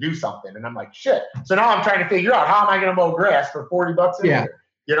you need to do something. And I'm like, shit. So now I'm trying to figure out how am I going to mow grass for $40 a year?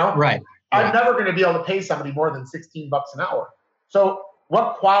 Right. I'm never going to be able to pay somebody more than $16 an hour. So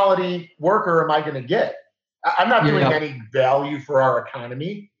what quality worker am I going to get? I'm not doing any value for our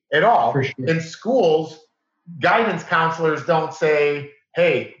economy at all. For sure. In schools, guidance counselors don't say,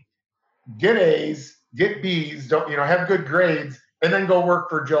 hey, get A's, get B's, don't have good grades, and then go work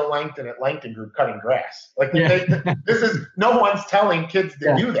for Joe Langton at Langton Group cutting grass. Like no one's telling kids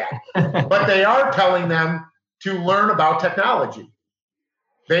to do that, but they are telling them to learn about technology.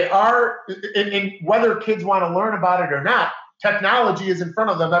 They are, and whether kids want to learn about it or not, technology is in front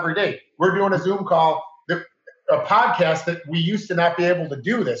of them every day. We're doing a Zoom call, a podcast that we used to not be able to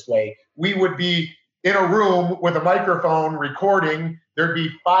do this way. We would be in a room with a microphone recording. There'd be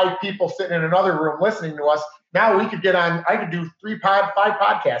 5 people sitting in another room listening to us. Now we could get on, I could do 5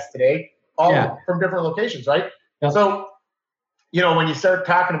 podcasts today, all from different locations, right? Yep. So, when you start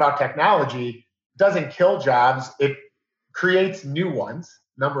talking about technology, it doesn't kill jobs. It creates new ones,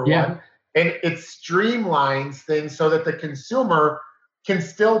 number one. And it streamlines things so that the consumer can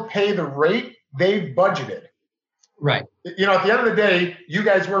still pay the rate they've budgeted. Right. At the end of the day, you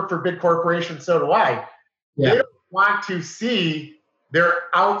guys work for big corporations, so do I. Yeah. They don't want to see their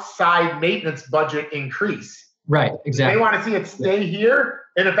outside maintenance budget increase. Right, exactly. They want to see it stay here.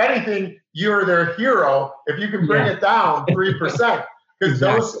 And if anything, you're their hero if you can bring it down 3%. Because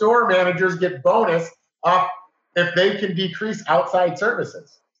those store managers get bonus up if they can decrease outside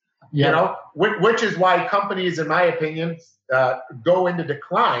services. Which is why companies, in my opinion, go into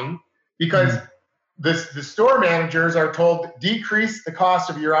decline because the store managers are told decrease the cost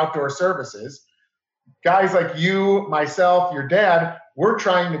of your outdoor services. Guys like you, myself, your dad we're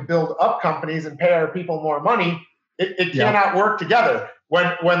trying to build up companies and pay our people more money. It cannot work together.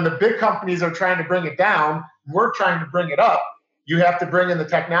 When the big companies are trying to bring it down, we're trying to bring it up. You have to bring in the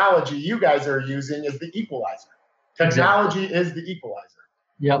technology you guys are using as the equalizer. Technology is the equalizer.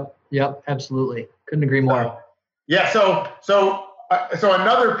 Yep, absolutely. Couldn't agree more. So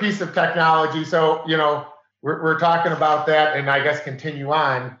another piece of technology. So, we're talking about that, and I guess continue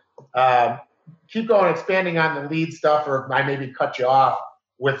on. Keep going, expanding on the lead stuff, or I maybe cut you off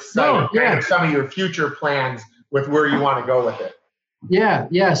with some of your future plans with where you want to go with it.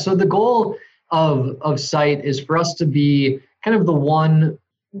 Yeah. So the goal of Site is for us to be kind of the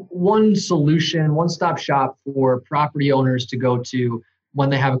one solution, one-stop shop for property owners to go to when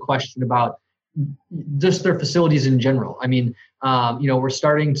they have a question about just their facilities in general. I mean, we're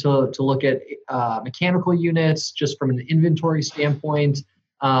starting to look at mechanical units just from an inventory standpoint,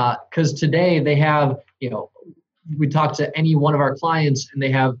 because today they have, we talk to any one of our clients and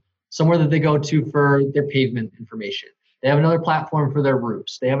they have somewhere that they go to for their pavement information. They have another platform for their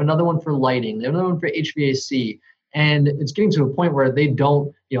roofs. They have another one for lighting. They have another one for HVAC. And it's getting to a point where they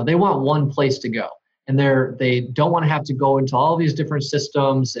don't, they want one place to go. And they don't want to have to go into all these different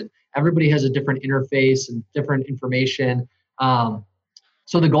systems, and everybody has a different interface and different information.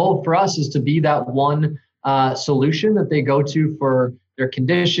 So the goal for us is to be that one solution that they go to for their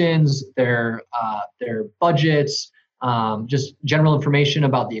conditions, their budgets, just general information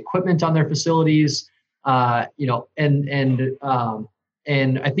about the equipment on their facilities, and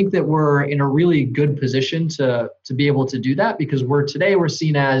I think that we're in a really good position to be able to do that, because we're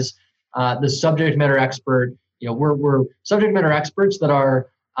seen as the subject matter expert. We're subject matter experts that are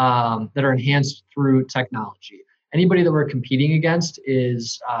enhanced through technology. Anybody that we're competing against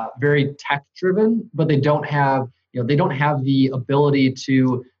is very tech driven, but they don't have the ability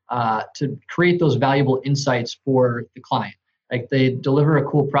to create those valuable insights for the client. Like, they deliver a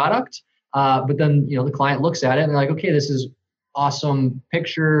cool product, but then the client looks at it and they're like, okay, this is awesome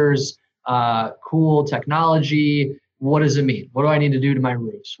pictures, cool technology. What does it mean? What do I need to do to my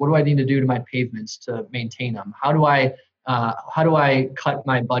roofs? What do I need to do to my pavements to maintain them? How do I cut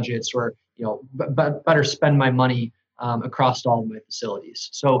my budgets, or better spend my money across all of my facilities?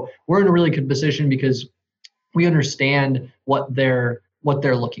 So we're in a really good position because we understand what they're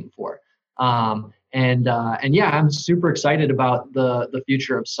looking for. And I'm super excited about the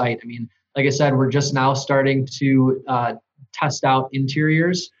future of Site. I mean, like I said, we're just now starting to test out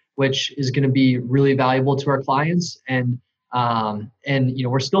interiors, which is going to be really valuable to our clients. And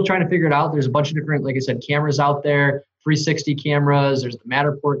we're still trying to figure it out. There's a bunch of different, like I said, cameras out there, 360 cameras. There's the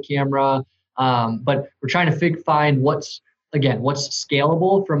Matterport camera, but we're trying to find what's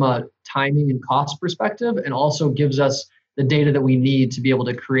scalable from a timing and cost perspective, and also gives us the data that we need to be able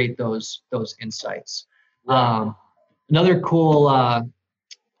to create those insights. Right.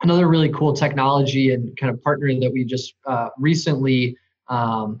 Another really cool technology and kind of partner that we just recently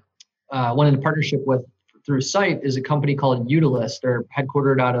went into partnership with through Site is a company called Utilist. They're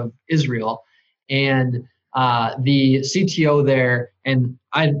headquartered out of Israel, and the CTO there, and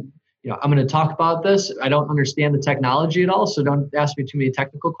I'm going to talk about this. I don't understand the technology at all, so don't ask me too many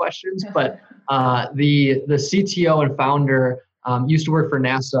technical questions. But the CTO and founder used to work for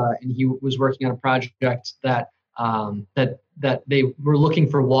NASA, and he was working on a project that they were looking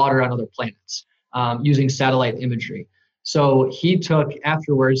for water on other planets using satellite imagery. So he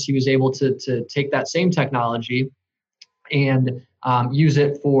was able to take that same technology and use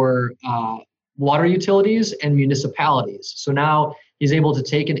it for water utilities and municipalities. So now he's able to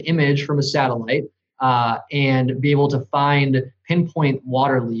take an image from a satellite and be able to pinpoint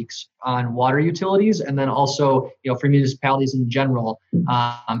water leaks on water utilities, and then also for municipalities in general,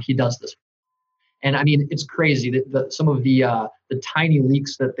 he does this. And I mean, it's crazy that some of the tiny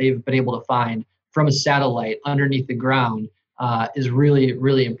leaks that they've been able to find from a satellite underneath the ground is really,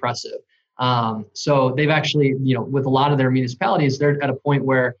 really impressive. So they've actually, with a lot of their municipalities, they're at a point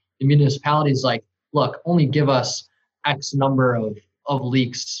where the municipality is like, look, only give us X number of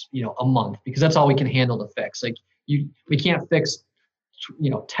leaks, a month, because that's all we can handle to fix. Like, we can't fix,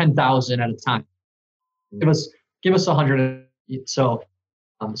 10,000 at a time. Give us 100. So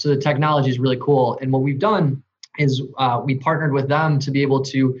the technology is really cool. And what we've done is we partnered with them to be able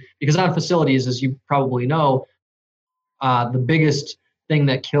to, because on facilities, as you probably know, the biggest thing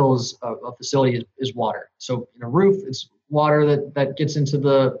that kills a facility is water. So in a roof, it's water that gets into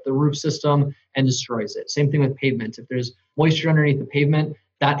the roof system and destroys it. Same thing with pavement. If there's moisture underneath the pavement,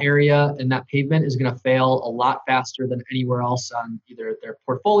 that area and that pavement is going to fail a lot faster than anywhere else on either their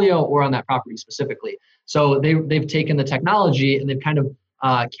portfolio or on that property specifically. So they've taken the technology and they've kind of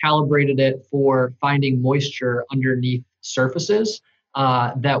calibrated it for finding moisture underneath surfaces.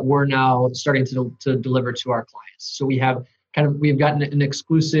 that we're now starting to deliver to our clients. So we've gotten an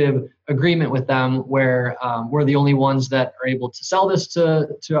exclusive agreement with them where we're the only ones that are able to sell this to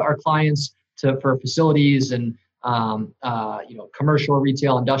our clients for facilities and commercial,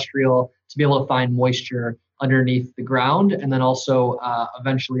 retail, industrial, to be able to find moisture underneath the ground, and then also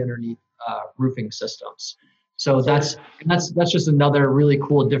eventually underneath roofing systems. So that's just another really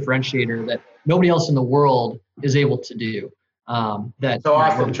cool differentiator that nobody else in the world is able to do. So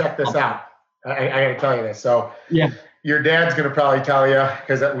Austin, check this out. I got to tell you this. So yeah, your dad's going to probably tell you,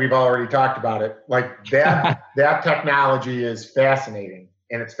 because we've already talked about it. Like that technology is fascinating,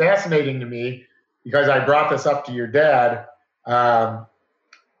 and it's fascinating to me because I brought this up to your dad.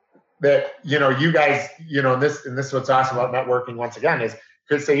 That you guys, and this is what's awesome about networking. Once again, is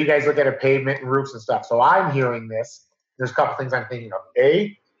because say you guys look at a pavement and roofs and stuff. So I'm hearing this. There's a couple things I'm thinking of.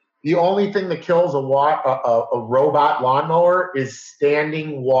 The only thing that kills a robot lawnmower is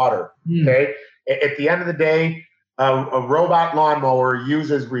standing water. Okay. At the end of the day, a robot lawnmower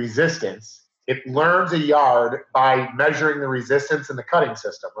uses resistance. It learns a yard by measuring the resistance in the cutting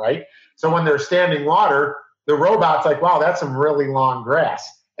system, right? So when they're standing water, the robot's like, wow, that's some really long grass.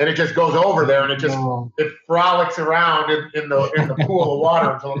 And it just goes over there and it frolics around in the pool of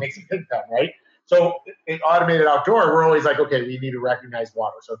water until it makes a pig pen, right? So in automated outdoor, we're always like, okay, we need to recognize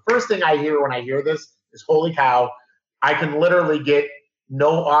water. So the first thing I hear when I hear this is, holy cow, I can literally get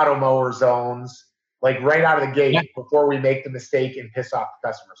no auto mower zones like right out of the gate before we make the mistake and piss off the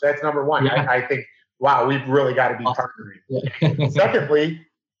customer. So that's number one. Yeah. I think, wow, we've really got to be partnering. Yeah. Secondly,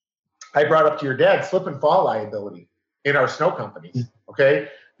 I brought up to your dad slip and fall liability in our snow companies, okay?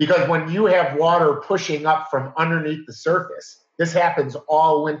 Because when you have water pushing up from underneath the surface, this happens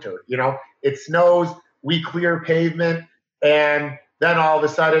all winter. It snows, we clear pavement, and then all of a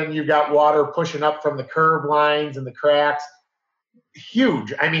sudden you've got water pushing up from the curb lines and the cracks.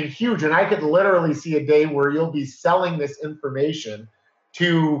 Huge. I mean, huge. And I could literally see a day where you'll be selling this information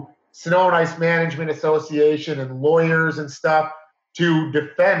to Snow and Ice Management Association and lawyers and stuff to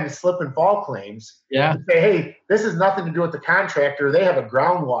defend slip and fall claims. Yeah. Say, hey, this has nothing to do with the contractor. They have a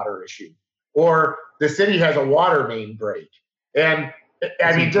groundwater issue, or the city has a water main break. And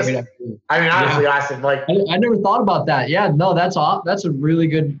honestly, Austin, like I never thought about that. Yeah, no, that's a really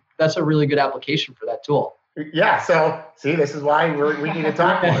good application for that tool. Yeah. So see, this is why we need to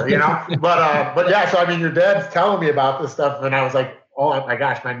talk more, but yeah. So I mean, your dad's telling me about this stuff, and I was like, oh my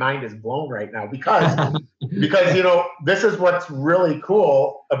gosh, my mind is blown right now because this is what's really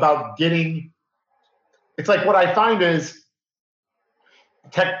cool about getting. It's like what I find is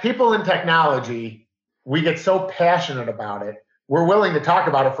people in technology, we get so passionate about it. We're willing to talk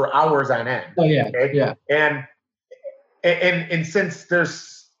about it for hours on end. Oh yeah, okay? Yeah. And since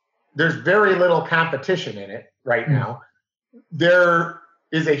there's very little competition in it right now, there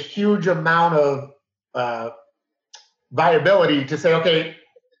is a huge amount of viability to say, okay,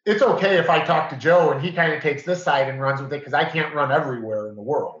 it's okay if I talk to Joe and he kind of takes this side and runs with it because I can't run everywhere in the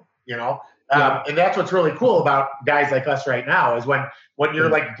world, And that's what's really cool about guys like us right now is when you're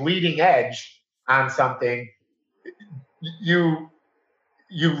like bleeding edge on something, you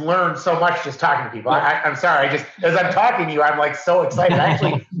learn so much just talking to people. I'm sorry, as I'm talking to you, I'm like so excited. I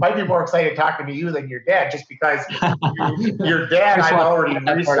actually might be more excited talking to you than your dad, just because your dad I've already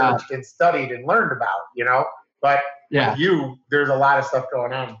researched and studied and learned about, But with you, there's a lot of stuff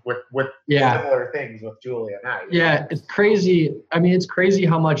going on with similar things with Julia and I. Yeah, it's crazy. I mean, it's crazy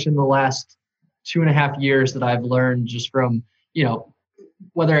how much in the last 2.5 years that I've learned just from,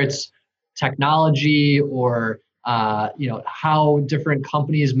 whether it's technology or how different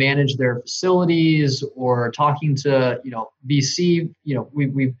companies manage their facilities, or talking to VC.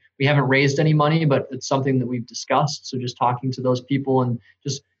 We haven't raised any money, but it's something that we've discussed. So just talking to those people and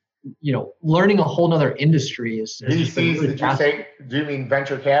just learning a whole nother industry is VCs. Really do you mean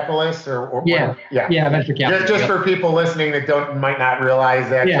venture capitalists or yeah, venture capitalists. Just for people listening that might not realize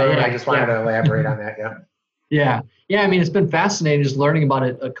that. I just wanted to elaborate on that. Yeah. I mean, it's been fascinating just learning about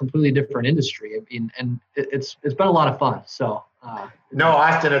a completely different industry. I mean, and it's been a lot of fun. So no,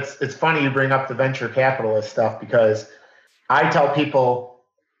 Austin, it's funny you bring up the venture capitalist stuff, because I tell people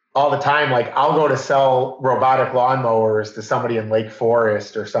all the time, like, I'll go to sell robotic lawnmowers to somebody in Lake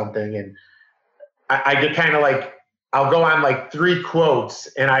Forest or something, and I get kind of like, I'll go on like 3 quotes,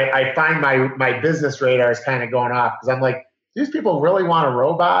 and I find my business radar is kind of going off, because I'm like, these people really want a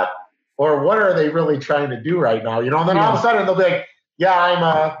robot? Or what are they really trying to do right now? And then all of a sudden they'll be like, yeah, I'm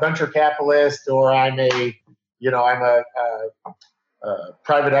a venture capitalist, or I'm a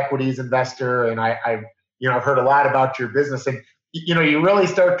private equities investor, and I've heard a lot about your business. And, you really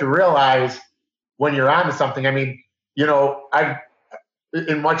start to realize when you're onto something. I mean,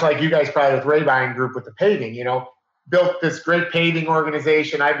 and much like you guys probably with Ray Group with the paving, built this great paving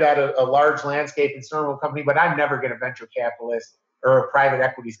organization. I've got a large landscape and snowmobile company, but I'm never get a venture capitalist or a private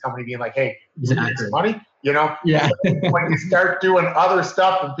equities company being like, hey, you need some money, Yeah. When you start doing other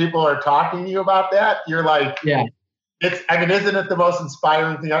stuff and people are talking to you about that, you're like, yeah. Isn't it the most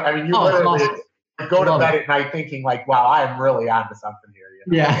inspiring thing? I mean, you literally go to bed at night thinking like, wow, I'm really onto something here.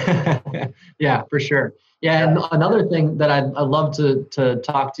 Yeah. Yeah, for sure. Yeah. And another thing that I'd love to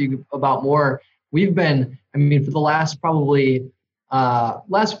talk to you about more, we've been, for the last probably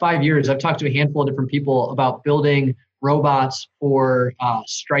last 5 years, I've talked to a handful of different people about building robots for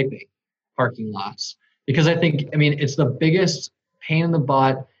striping parking lots, because I think, it's the biggest pain in the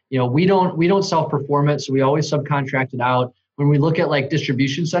butt. We don't self-perform it, so we always subcontract it out. When we look at like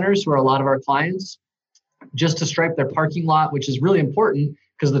distribution centers, who are a lot of our clients, just to stripe their parking lot, which is really important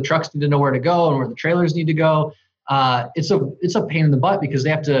because the trucks need to know where to go and where the trailers need to go. It's a pain in the butt because they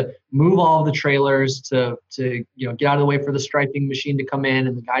have to move all of the trailers to get out of the way for the striping machine to come in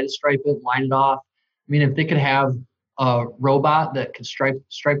and the guy to stripe it, line it off. If they could have a robot that could stripe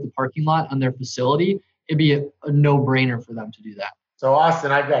the parking lot on their facility, it'd be a no-brainer for them to do that. So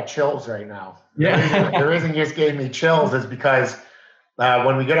Austin, I've got chills right now. Yeah. The reason you just gave me chills is because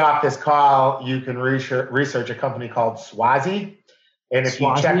when we get off this call, you can research a company called Swazi. And if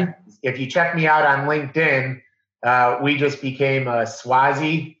you check me out on LinkedIn, we just became a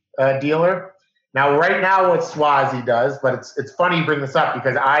Swazi dealer. Now, right now, what Swazi does, but it's funny you bring this up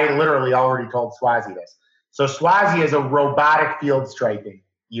because I literally already told Swazi this. So Swazi is a robotic field striping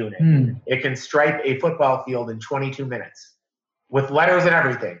unit. It can stripe a football field in 22 minutes with letters and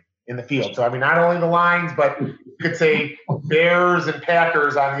everything in the field. So, not only the lines, but you could say Bears and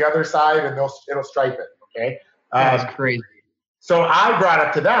Packers on the other side, and it'll stripe it, okay? That's crazy. So I brought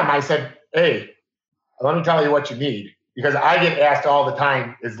up to them, I said, hey, let me tell you what you need. Because I get asked all the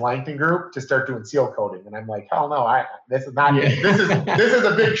time, is Langton Group to start doing seal coating? And I'm like, hell no, this is not, this is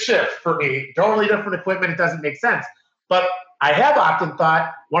a big shift for me. Totally different equipment, it doesn't make sense. But I have often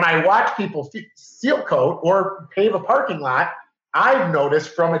thought, when I watch people seal coat or pave a parking lot, I've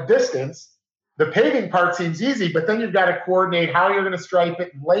noticed from a distance, the paving part seems easy, but then you've got to coordinate how you're going to stripe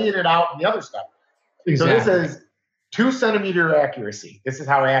it, laying it out, and the other stuff. Exactly. So this is 2 centimeter accuracy. This is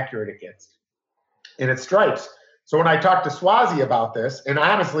how accurate it gets. And it stripes. So when I talked to Swazi about this, and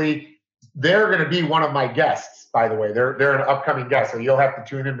honestly, they're going to be one of my guests, by the way. They're an upcoming guest, so you'll have to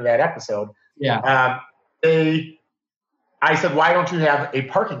tune into that episode. Yeah. I said, why don't you have a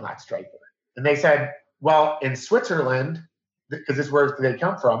parking lot striper? And they said, well, in Switzerland, because this is where they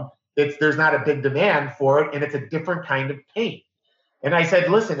come from, there's not a big demand for it, and it's a different kind of paint. And I said,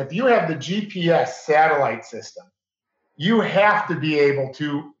 listen, if you have the GPS satellite system, you have to be able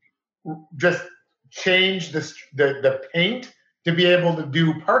to just change the paint to be able to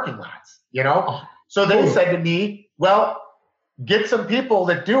do parking lots, So they said to me, well, get some people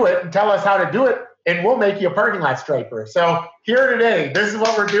that do it and tell us how to do it, and we'll make you a parking lot striper. So here today, this is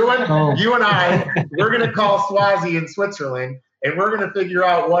what we're doing. You and I, we're going to call Swazi in Switzerland, and we're going to figure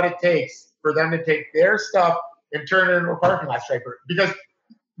out what it takes for them to take their stuff and turn it into a parking lot striper. Because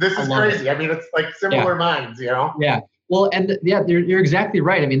this is crazy. It's like similar minds, Yeah. Well, and you're exactly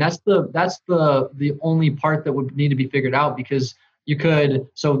right. That's the only part that would need to be figured out, because you could,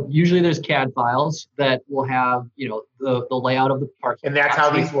 so usually there's CAD files that will have, the layout of the parking. And that's how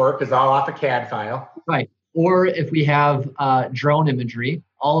these work, is all off a CAD file. Right. Or if we have drone imagery,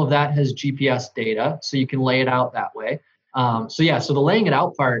 all of that has GPS data, so you can lay it out that way. So the laying it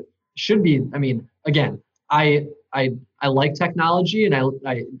out part should be, again, I like technology,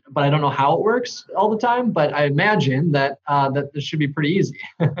 but I don't know how it works all the time. But I imagine that this should be pretty easy.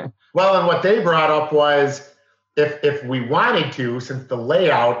 Well, and what they brought up was, if we wanted to, since the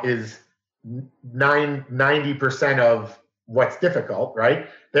layout is 90% of what's difficult, right?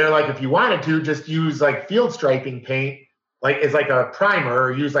 They're like, if you wanted to, just use like field striping paint, like as like a primer,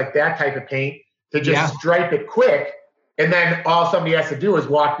 or use like that type of paint to just stripe it quick. And then all somebody has to do is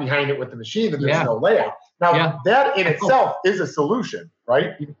walk behind it with the machine, and there's no layout. Now, that in itself is a solution,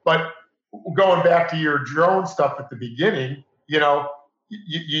 right? But going back to your drone stuff at the beginning,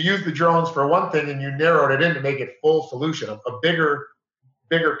 you use the drones for one thing, and you narrowed it in to make it full solution, a bigger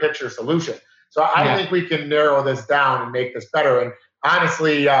picture solution. So I think we can narrow this down and make this better. And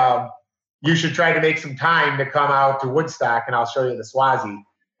honestly, you should try to make some time to come out to Woodstock, and I'll show you the Swazi.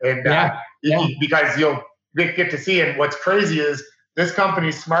 And because you'll get to see it. What's crazy is this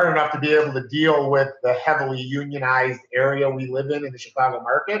company's smart enough to be able to deal with the heavily unionized area we live in the Chicago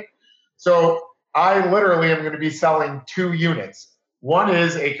market. So I literally am going to be selling 2 units. One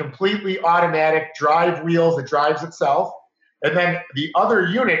is a completely automatic drive wheels that drives itself. And then the other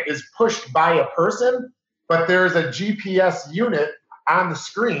unit is pushed by a person, but there's a GPS unit on the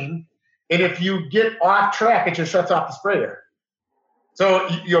screen. And if you get off track, it just shuts off the sprayer. So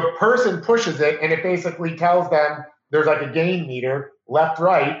your person pushes it, and it basically tells them there's like a gain meter, left,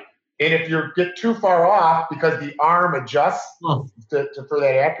 right. And if you get too far off, because the arm adjusts for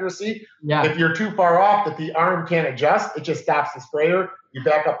that accuracy, if you're too far off that the arm can't adjust, it just stops the sprayer. You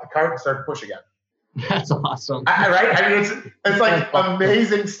back up the cart and start to push again. That's awesome. Right? I mean, it's like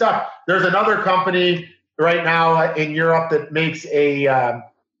amazing stuff. There's another company right now in Europe that makes a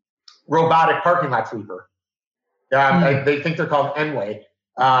robotic parking lot sweeper. They think they're called Enway.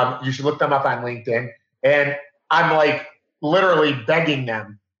 You should look them up on LinkedIn. And I'm like literally begging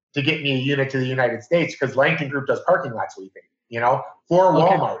them to get me a unit to the United States because Langton Group does parking lot sweeping, for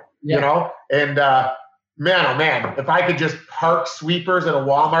Walmart, and man, oh man, if I could just park sweepers at a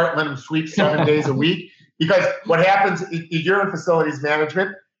Walmart and let them sweep 7 days a week, because what happens, you're in facilities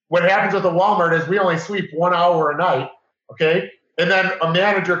management, what happens with a Walmart is we only sweep 1 hour a night, okay? And then a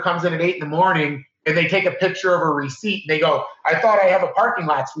manager comes in at 8 a.m. and they take a picture of a receipt and they go, I thought I have a parking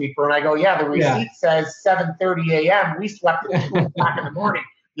lot sweeper. And I go, yeah, the receipt says 7:30 a.m. We swept it at 2 o'clock in the morning.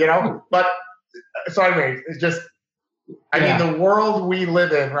 But so anyway, it's just, I mean, the world we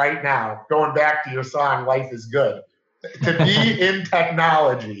live in right now, going back to your song, Life is Good, to be in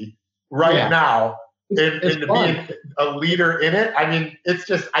technology now and to be a leader in it. I mean, it's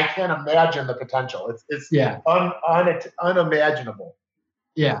just, I can't imagine the potential. It's unimaginable.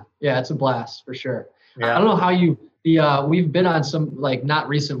 Yeah. It's a blast for sure. Yeah. I don't know how we've been on some, like not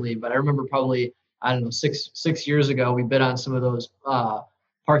recently, but I remember probably, I don't know, six years ago, we been on some of those,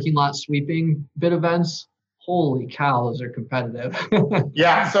 parking lot sweeping bid events. Holy cow, those are competitive.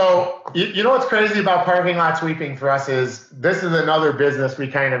 Yeah. So you know what's crazy about parking lot sweeping for us is this is another business we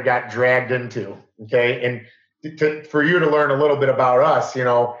kind of got dragged into. Okay. And for you to learn a little bit about us,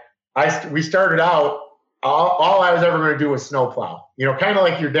 we started out, all I was ever going to do was snowplow, kind of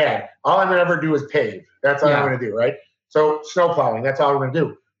like your dad. All I'm going to ever do is pave. That's all I'm going to do. Right. So snowplowing, that's all we're going to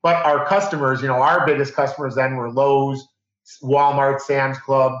do. But our customers, our biggest customers then were Lowe's, Walmart, Sam's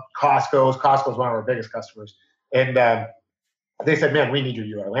Club, Costco's. Costco's one of our biggest customers. And they said, man, we need you to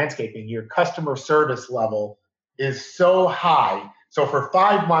do our landscaping. Your customer service level is so high. So for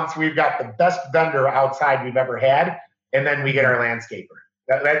 5 months, we've got the best vendor outside we've ever had. And then we get our landscaper.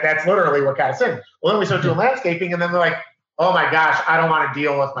 That's literally what got us in. Well, then we start doing landscaping. And then they're like, oh my gosh, I don't want to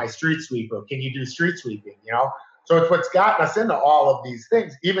deal with my street sweeper. Can you do street sweeping? So it's what's gotten us into all of these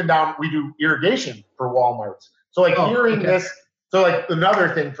things. Even we do irrigation for Walmarts. So hearing this, so like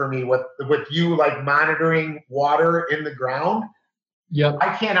another thing for me with you like monitoring water in the ground,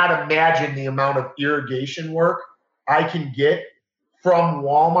 I cannot imagine the amount of irrigation work I can get from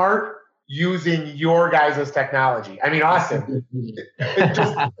Walmart using your guys' technology. I mean, Austin,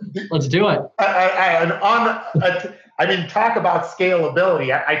 let's do it. I mean, talk about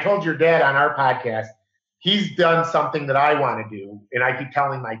scalability. I told your dad on our podcast, he's done something that I want to do, and I keep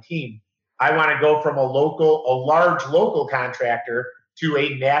telling my team, I want to go from a large local contractor to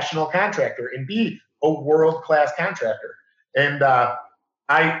a national contractor and be a world-class contractor. And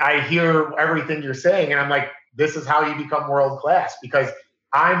I hear everything you're saying, and I'm like, this is how you become world-class, because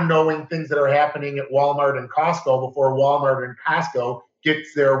I'm knowing things that are happening at Walmart and Costco before Walmart and Costco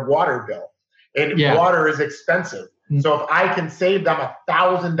gets their water bill. And water is expensive. Mm-hmm. So if I can save them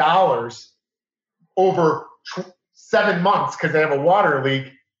 $1,000 over 7 months because they have a water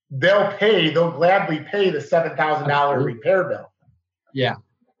leak, they'll gladly pay the $7,000 repair bill. Yeah,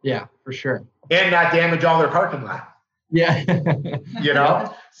 for sure. And not damage all their parking lot. Yeah.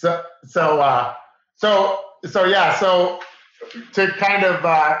 So to kind of,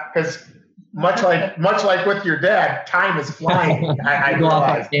 because much like with your dad, time is flying. I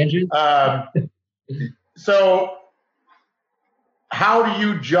realize. So how do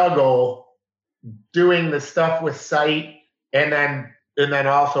you juggle doing the stuff with Site and then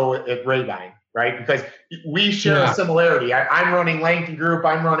also at Rayvine, right? Because we share a similarity. I'm running Langton Group.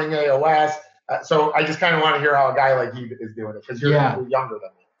 I'm running AOS. So I just kind of want to hear how a guy like you is doing it, because you're younger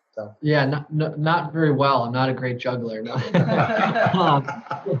than me. So. Yeah, not very well. I'm not a great juggler. No.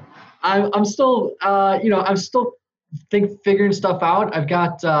 I'm still, I'm still figuring stuff out. I've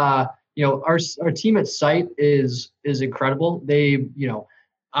got, our team at Site is incredible. They,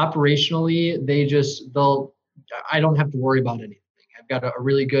 operationally, I don't have to worry about anything. I've got a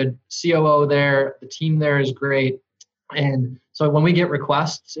really good COO there. The team there is great. And so when we get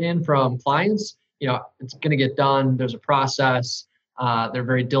requests in from clients, it's going to get done. There's a process. They're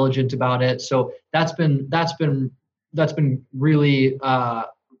very diligent about it. So that's been really,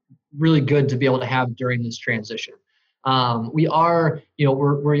 really good to be able to have during this transition. We are,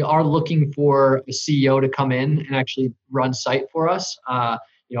 we are looking for a CEO to come in and actually run site for us. I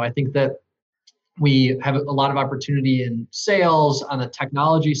think that we have a lot of opportunity in sales on the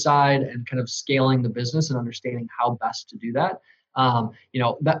technology side and kind of scaling the business and understanding how best to do that.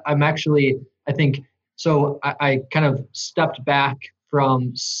 That I'm actually, I think, so I kind of stepped back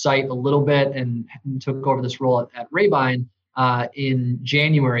from site a little bit and took over this role at Rabine in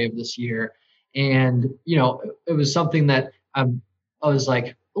January of this year. And, it was something that I was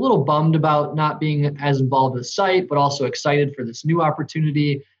like a little bummed about not being as involved with site, but also excited for this new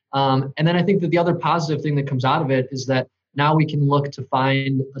opportunity. And then I think that the other positive thing that comes out of it is that now we can look to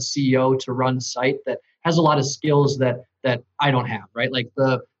find a CEO to run site that has a lot of skills that I don't have, right? Like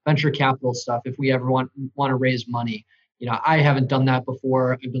the venture capital stuff, if we ever want to raise money. I haven't done that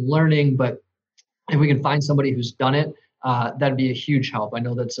before. I've been learning, but if we can find somebody who's done it, that'd be a huge help. I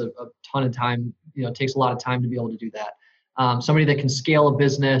know that's a ton of time, it takes a lot of time to be able to do that. Somebody that can scale a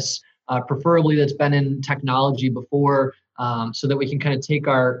business, preferably that's been in technology before, so that we can kind of take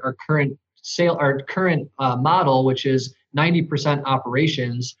our current model, which is 90%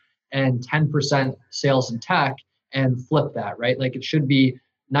 operations and 10% sales and tech, and flip that, right? Like it should be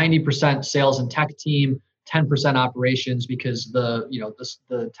 90% sales and tech team, 10% operations, because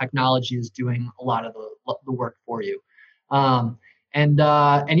the technology is doing a lot of the work for you. But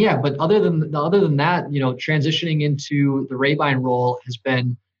other than that, transitioning into the Rabine role has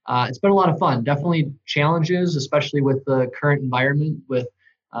been it's been a lot of fun. Definitely challenges, especially with the current environment with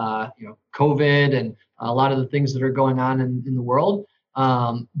COVID and a lot of the things that are going on in the world.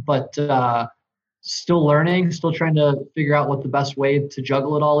 But still learning, still trying to figure out what the best way to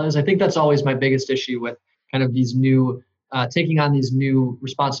juggle it all is. I think that's always my biggest issue with kind of these new, taking on these new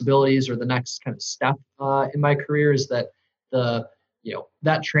responsibilities or the next kind of step in my career, is that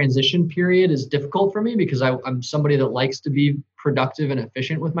that transition period is difficult for me because I'm somebody that likes to be productive and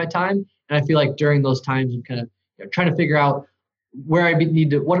efficient with my time. And I feel like during those times, I'm kind of trying to figure out where I need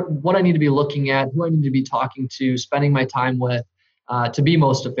to, what I need to be looking at, who I need to be talking to, spending my time with to be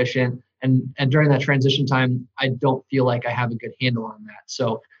most efficient. And during that transition time, I don't feel like I have a good handle on that.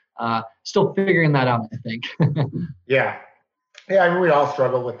 So still figuring that out, I think. Yeah. I mean, we all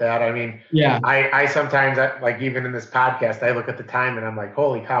struggle with that. I mean, yeah. I sometimes, like even in this podcast, I look at the time and I'm like,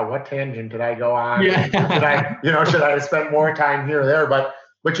 holy cow, what tangent did I go on? Yeah. Should I have spent more time here or there? But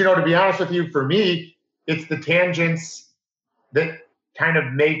to be honest with you, for me, it's the tangents that kind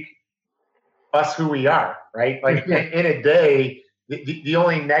of make us who we are, right? Like in a day, the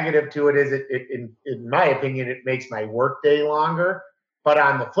only negative to it is in my opinion, it makes my work day longer. But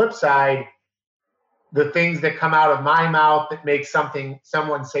on the flip side, the things that come out of my mouth that make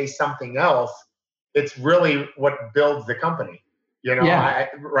someone say something else, it's really what builds the company,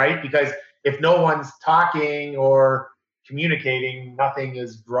 right? Because if no one's talking or communicating, nothing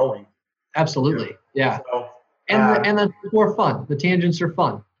is growing. Absolutely. Yeah. So, and that's more fun. The tangents are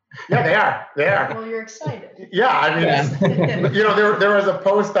fun. Yeah, they are. Well, you're excited. Yeah, I mean, there was a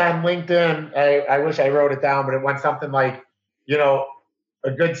post on LinkedIn. I wish I wrote it down, but it went something like, a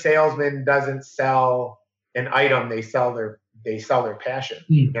good salesman doesn't sell an item; they sell their passion.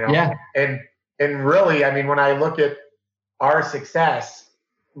 Yeah. And really, I mean, when I look at our success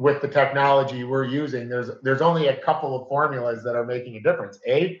with the technology we're using, there's only a couple of formulas that are making a difference.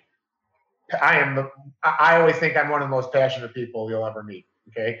 I always think I'm one of the most passionate people you'll ever meet.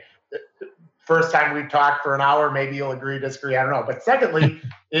 Okay. First time we've talked for an hour, maybe you'll agree, disagree, I don't know. But secondly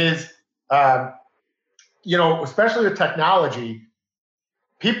is, especially with technology,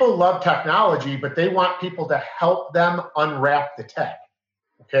 people love technology, but they want people to help them unwrap the tech.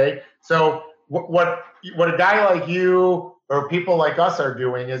 Okay. So what a guy like you or people like us are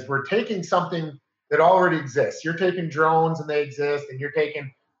doing is we're taking something that already exists. You're taking drones and they exist, and you're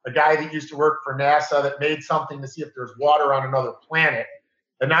taking a guy that used to work for NASA that made something to see if there's water on another planet.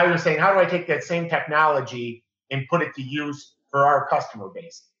 And now you're saying, how do I take that same technology and put it to use for our customer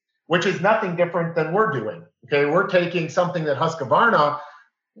base? Which is nothing different than we're doing. Okay, we're taking something that Husqvarna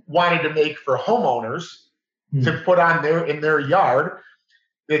wanted to make for homeowners to put on in their yard.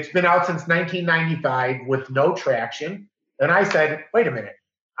 It's been out since 1995 with no traction. And I said, wait a minute,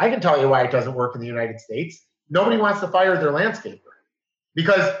 I can tell you why it doesn't work in the United States. Nobody wants to fire their landscaper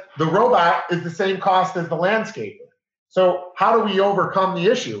because the robot is the same cost as the landscaper. So how do we overcome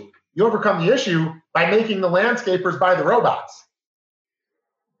the issue? You overcome the issue by making the landscapers buy the robots.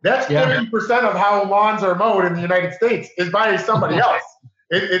 That's 50% of how lawns are mowed in the United States is by somebody else.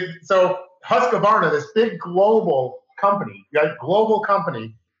 So Husqvarna, this big global company,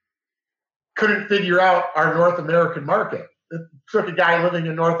 couldn't figure out our North American market. it took a guy living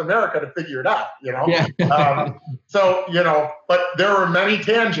in North America to figure it out, Yeah. So, but there were many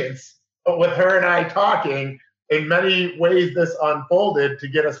tangents with her and I talking. In many ways, this unfolded to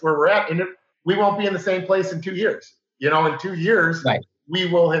get us where we're at. And we won't be in the same place in 2 years. In 2 years, right. We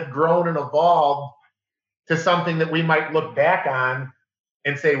will have grown and evolved to something that we might look back on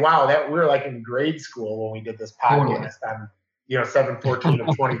and say, wow, that we were like in grade school when we did this podcast on 7/14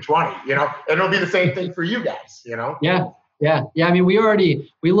 of 2020, and it'll be the same thing for you guys, Yeah. I mean,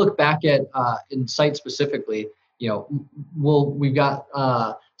 we look back at Insight specifically, we've got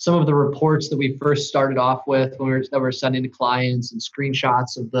some of the reports that we first started off with that we're sending to clients, and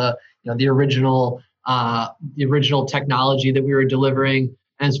screenshots of the original technology that we were delivering.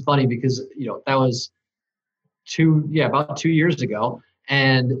 And it's funny because, that was about 2 years ago.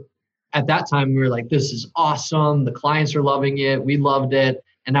 And at that time we were like, this is awesome. The clients are loving it. We loved it.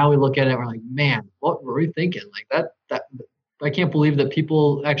 And now we look at it and we're like, man, what were we thinking? Like that I can't believe that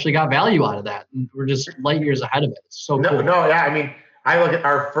people actually got value out of that. And we're just light years ahead of it. It's so cool. No, yeah. I mean, I look at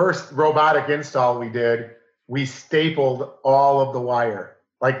our first robotic install we did, we stapled all of the wire.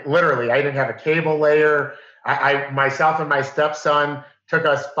 Like literally, I didn't have a cable layer. I myself and my stepson took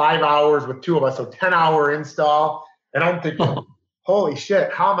us 5 hours with two of us, so 10-hour install. And I'm thinking, holy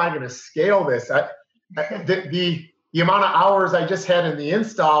shit, how am I going to scale this? The amount of hours I just had in the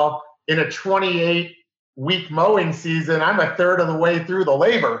install in a 28-week mowing season, I'm a third of the way through the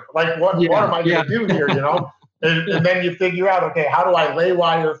labor. Like, what am I going to do here, And then you figure out, okay, how do I lay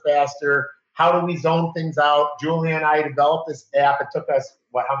wire faster? How do we zone things out? Julia and I developed this app. It took us,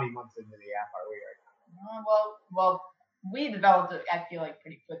 how many months into the app are we right now? Well, we developed it, I feel like,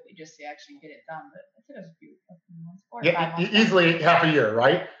 pretty quickly just to actually get it done. But it took us a few months, 4 or 5 months. Easily half a year,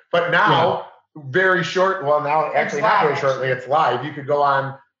 right? But now, very short, now actually not very shortly, it's live. You could go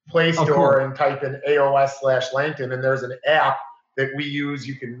on Play Store and type in AOS/Langton, and there's an app that we use.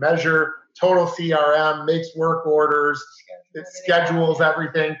 You can measure total CRM, makes work orders, it schedules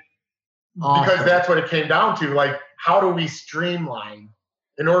everything. Awesome. Because that's what it came down to. Like, how do we streamline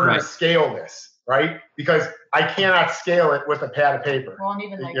in order to scale this, right? Because I cannot scale it with a pad of paper. Well, and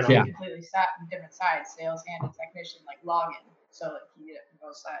even completely sat on different sides, sales and a technician, like login, so that you get it from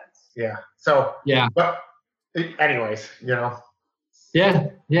both sides. Yeah. So But anyways, Yeah,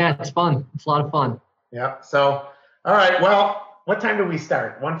 it's fun. It's a lot of fun. Yeah. So, all right. Well, what time do we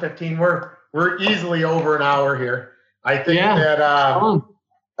start? 1:15. We're easily over an hour here. I think that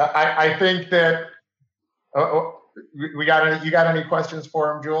I think that you got any questions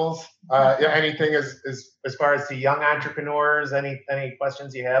for him, Jules? Anything as far as the young entrepreneurs? Any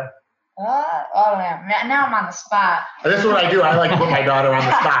questions you have? Now I'm on the spot. This is what I do. I like to put my daughter on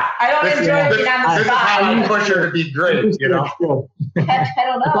the spot. I don't enjoy being on the spot. This is how you push her to be great, I don't know.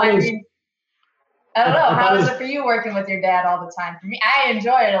 I don't know. How is it for you working with your dad all the time? For me, I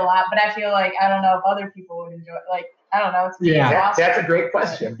enjoy it a lot, but I feel like I don't know if other people would enjoy it. Like, I don't know. That's a great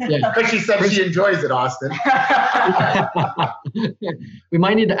question. Because she said she enjoys it, Austin. We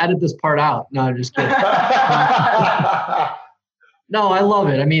might need to edit this part out. No, I'm just kidding. No, I love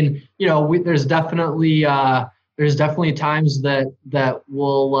it. I mean, there's definitely times that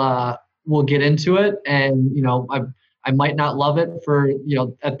we'll get into it, and I might not love it for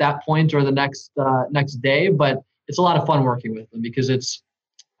at that point or the next day, but it's a lot of fun working with them because it's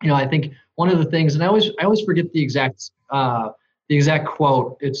I think one of the things, and I always forget the exact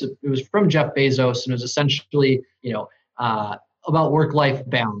quote. It was from Jeff Bezos, and it was essentially about work-life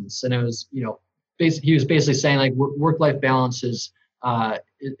balance, and it was he was basically saying like work-life balance is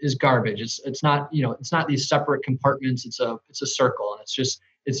garbage. It's not it's not these separate compartments. It's a circle, and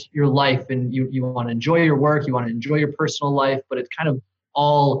it's your life, and you want to enjoy your work, you want to enjoy your personal life, but it kind of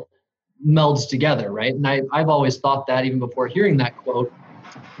all melds together, right? And I've always thought that even before hearing that quote,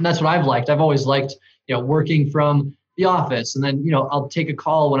 and that's what I've liked. I've always liked working from the office, and then I'll take a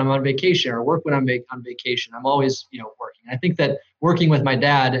call when I'm on vacation or work when I'm on vacation. I'm always working. I think that working with my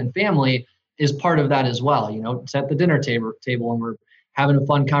dad and family is part of that as well. It's at the dinner table and we're having a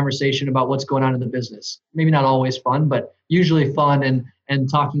fun conversation about what's going on in the business. Maybe not always fun, but usually fun, and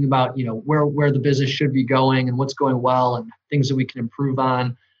talking about where the business should be going and what's going well and things that we can improve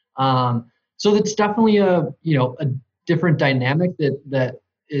on. So that's definitely a different dynamic that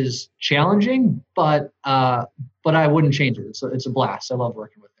is challenging, but I wouldn't change it. It's a blast. I love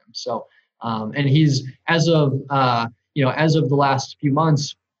working with him. So and he's as of the last few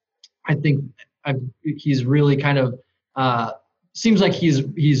months, I think he's really kind of seems like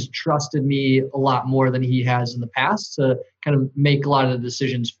he's trusted me a lot more than he has in the past to kind of make a lot of the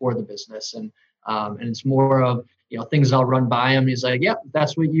decisions for the business, and it's more of things I'll run by him. He's like, "Yep,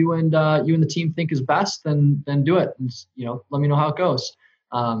 that's what you and the team think is best. Then do it. And, let me know how it goes."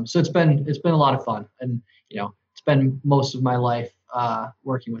 So it's been a lot of fun, and it's been most of my life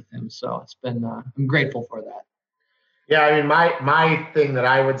working with him. So it's been I'm grateful for that. Yeah, I mean, my thing that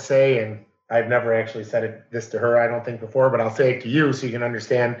I would say, and I've never actually said this to her, I don't think, before, but I'll say it to you so you can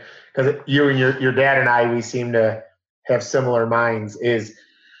understand, because you and your dad and I, we seem to have similar minds, is,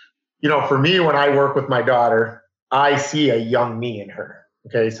 for me, when I work with my daughter, I see a young me in her.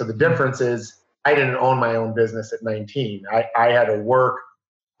 Okay, so the difference is I didn't own my own business at 19. I had to work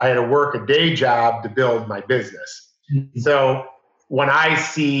a day job to build my business. So when I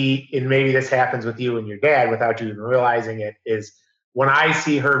see, and maybe this happens with you and your dad without you even realizing it, is when I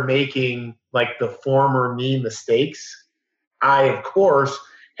see her making like the former me mistakes, I, of course,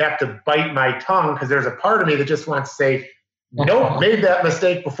 have to bite my tongue, because there's a part of me that just wants to say, nope, made that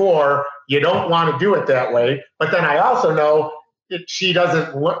mistake before. You don't want to do it that way. But then I also know that she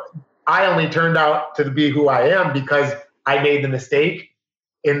doesn't I only turned out to be who I am because I made the mistake.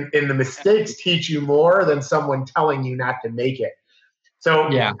 And the mistakes teach you more than someone telling you not to make it. So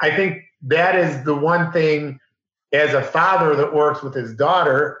yeah. I think that is the one thing, as a father that works with his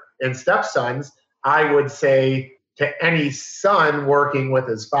daughter and stepsons, I would say to any son working with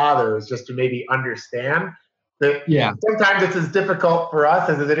his father, is just to maybe understand that sometimes it's as difficult for us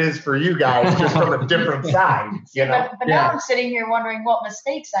as it is for you guys, just from a different side. But now I'm sitting here wondering what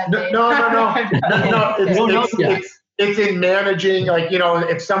mistakes I made. No. It's in managing, like,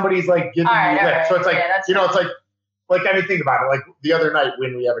 if somebody's like giving you lip. So it's like, it's like anything about it. Like the other night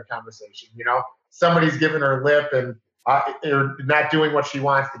when we have a conversation, somebody's giving her lip and or not doing what she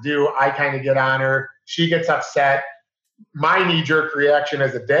wants to do. I kind of get on her. She gets upset. My knee-jerk reaction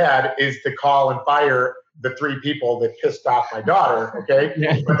as a dad is to call and fire the 3 people that pissed off my daughter,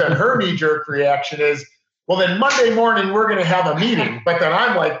 okay? But then her knee-jerk reaction is, well, then Monday morning we're going to have a meeting. But then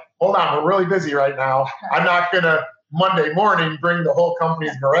I'm like, hold on, we're really busy right now. I'm not going to Monday morning bring the whole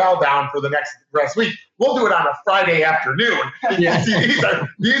company's morale down for the rest week. We'll do it on a Friday afternoon. Yeah. See,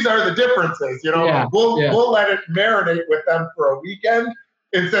 these are the differences. We'll let it marinate with them for a weekend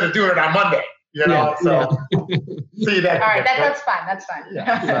instead of doing it on Monday. See that. All right, that's fine. That's fine.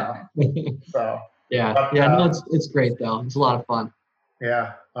 No, it's great though. It's a lot of fun.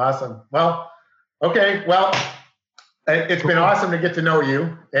 Yeah, awesome. Well, okay. Well, it's been awesome to get to know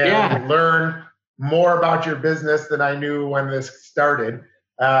you and learn more about your business than I knew when this started.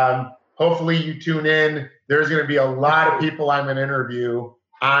 Hopefully you tune in. There's going to be a lot of people I'm going to interview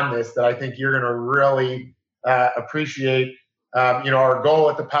on this that I think you're going to really appreciate. Our goal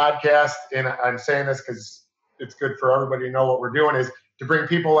at the podcast, and I'm saying this because it's good for everybody to know what we're doing, is to bring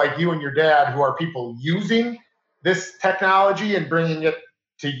people like you and your dad, who are people using this technology and bringing it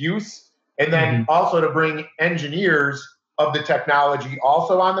to use, and then also to bring engineers of the technology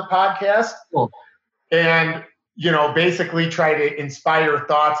also on the podcast. Cool. And, basically try to inspire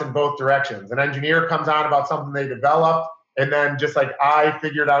thoughts in both directions. An engineer comes on about something they developed, and then just like I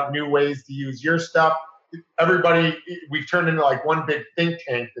figured out new ways to use your stuff. Everybody, we've turned into like one big think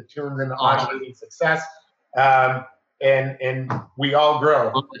tank that tunes into automating success. And we all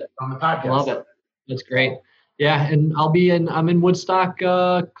grow on the podcast. Love it. That's great. Yeah, and I'm in Woodstock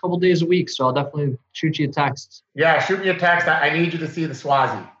a couple days a week, so I'll definitely shoot you a text. Yeah, shoot me a text. I need you to see the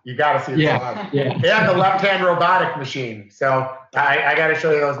Swazi. You got to see the Swazi. Yeah. They have the left-hand robotic machine, so I got to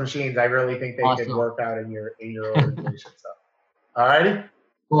show you those machines. I really think they could work out in your organization. So, all righty.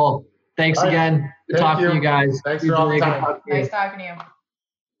 Cool. Thanks again. Good talking to you guys. Thanks for all the time. Nice talking to you.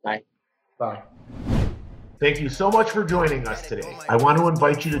 Bye. Bye. Thank you so much for joining us today. I want to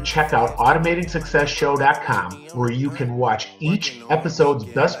invite you to check out AutomatingSuccessShow.com, where you can watch each episode's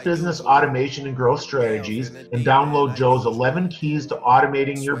best business automation and growth strategies and download Joe's 11 keys to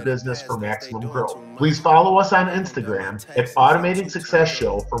automating your business for maximum growth. Please follow us on Instagram at Automating Success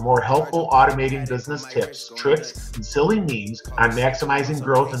Show for more helpful automating business tips, tricks, and silly memes on maximizing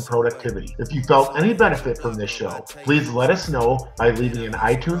growth and productivity. If you felt any benefit from this show, please let us know by leaving an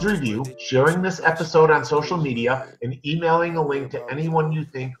iTunes review, sharing this episode on social media, and emailing a link to anyone you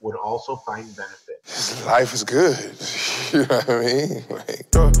think would also find benefit. Life is good. You know what I mean?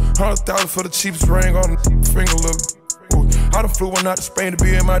 Like, 100,000 for the cheapest ring on the finger, look. I done flew one out to Spain to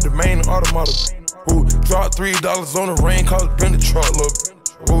be in my domain, automotive. Dropped $3 on the rain, cause it been the truck, look.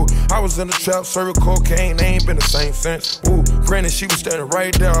 I was in the trap, serving cocaine, they ain't been the same since. Granted, she was standing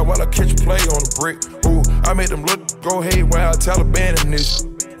right there while I catch a play on the brick. I made them look, go haywire, Taliban in this.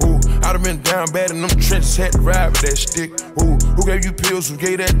 I done been down bad in them trenches, had to ride with that stick. Who gave you pills, who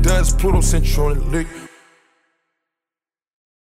gave that dust, Pluto sent you on the lick.